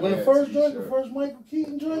Batman. When the first Michael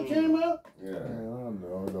Keaton joint came out. Yeah. I don't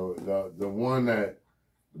know. The one that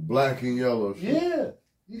black and yellow shit. Yeah.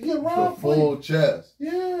 You get robbed. The full chest.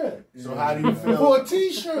 Yeah. So how do you feel? For a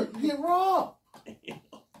t-shirt, you get robbed.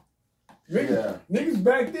 Niggas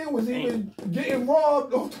back then was even getting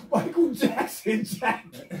robbed off the Michael Jackson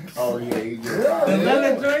jacket. Oh yeah, he did. The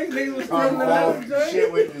leather joints, niggas was stealing the leather joints. Shit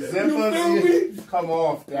with the zippers. Come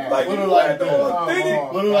off that. Like Put it like that.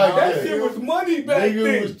 Put it like that. That shit was money back then.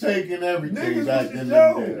 Niggas was taking everything Niggas back was in the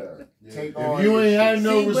day. If you ain't had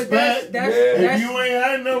no respect, if you ain't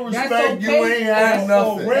had no respect, you ain't had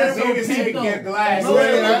nothing. Niggas take your glass.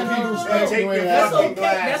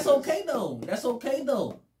 That's okay though. That's okay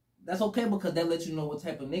though. That's okay because that lets you know what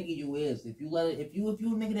type of nigga you is. If you a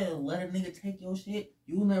nigga that let a nigga take your shit,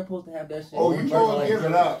 you were never supposed to have that shit. Oh, you gonna give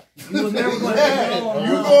it up. You was never gonna give it up.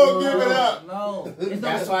 You gonna give it up. No.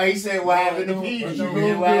 That's why he said what happened to Petey. You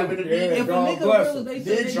did what happened to Petey. If a nigga real as they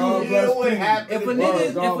say Did you hear what happened? If a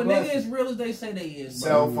nigga is real as they say they is,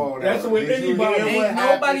 cell phone. That's what anybody.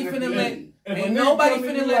 Ain't nobody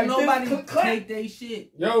finna let nobody take they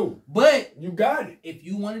shit. Yo, but you got it. If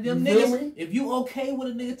you one of them niggas, if you okay with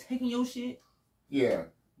a nigga taking your shit, yeah,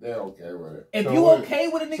 they're okay with it. If you okay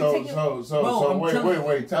with a nigga taking your So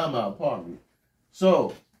wait, time out, pardon me.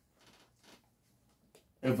 So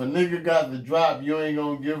if a nigga got the drop, you ain't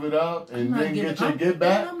gonna give it up and then get your get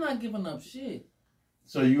back? I'm not giving up shit.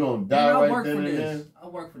 So you gonna die right then and then? I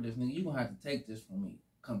work for this nigga. You gonna have to take this from me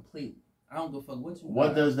completely. I don't give a fuck what you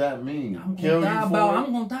What does that mean? I'm gonna die about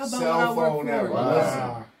what I work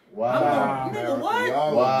for. Wow. Nigga,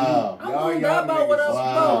 what? Wow. I'm gonna die about what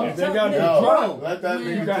I If they got the drop, let that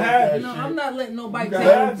nigga take that shit. I'm not letting nobody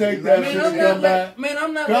take that shit and come back. Man,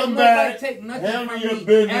 I'm not letting nobody take nothing from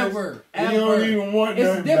me ever. You don't even want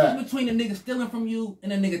It's the difference between a nigga stealing from you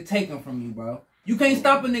and a nigga taking from you, bro. You can't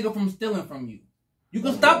stop a nigga from stealing from you. You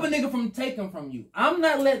can stop a nigga from taking from you. I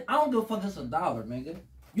don't give a fuck it's $1, nigga.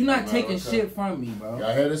 You not taking shit from me, bro.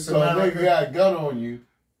 Y'all heard this? So a nigga got a gun on you.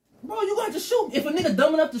 Bro, you got to shoot. If a nigga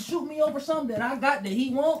dumb enough to shoot me over something that I got that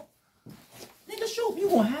he won't, nigga shoot. You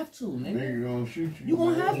gonna have to, nigga. Nigga gonna shoot you. You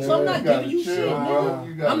gonna have to. I'm not giving you shit,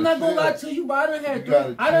 nigga. I'm not gonna lie to you, bro. I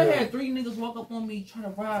done had 3 niggas walk up on me trying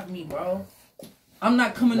to rob me, bro. I'm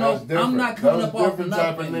not coming up. I'm not coming up off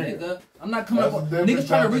nothing, nigga. I'm not coming up. Niggas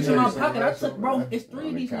trying to reach in my pocket. I took, bro. It's 3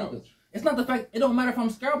 of these niggas. It's not the fact. It don't matter if I'm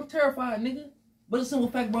scared. I'm terrified, nigga. But it's simple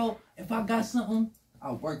fact, bro. If I got something,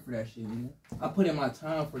 I'll work for that shit, nigga. I put in my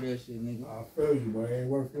time for that shit, nigga. I feel you, but it ain't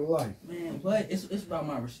worth your life, man. But it's about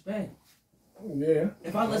my respect. Yeah.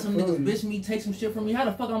 If I let some niggas bitch me, take some shit from me, how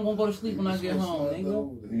the fuck I'm gonna go to sleep when I get home,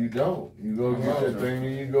 nigga? You don't. You go get that thing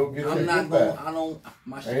and you go get I'm not gonna. I don't.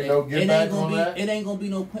 My shit. Ain't no get back on that. It ain't gonna be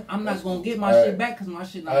no. I'm not gonna get my shit back because my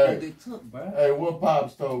shit not gonna get took, bro. Hey, what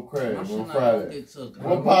Pops told Craig on Friday?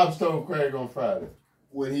 What Pops told Craig on Friday?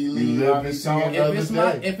 When he leaves, if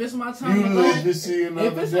it's my time to go, live to see another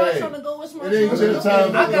day. If it's my time to go, it's my time to go. It ain't your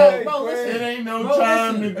time to go. Bro, listen, it ain't no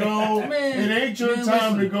time to go. It ain't your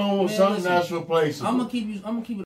time to go on some natural places. I'm gonna keep it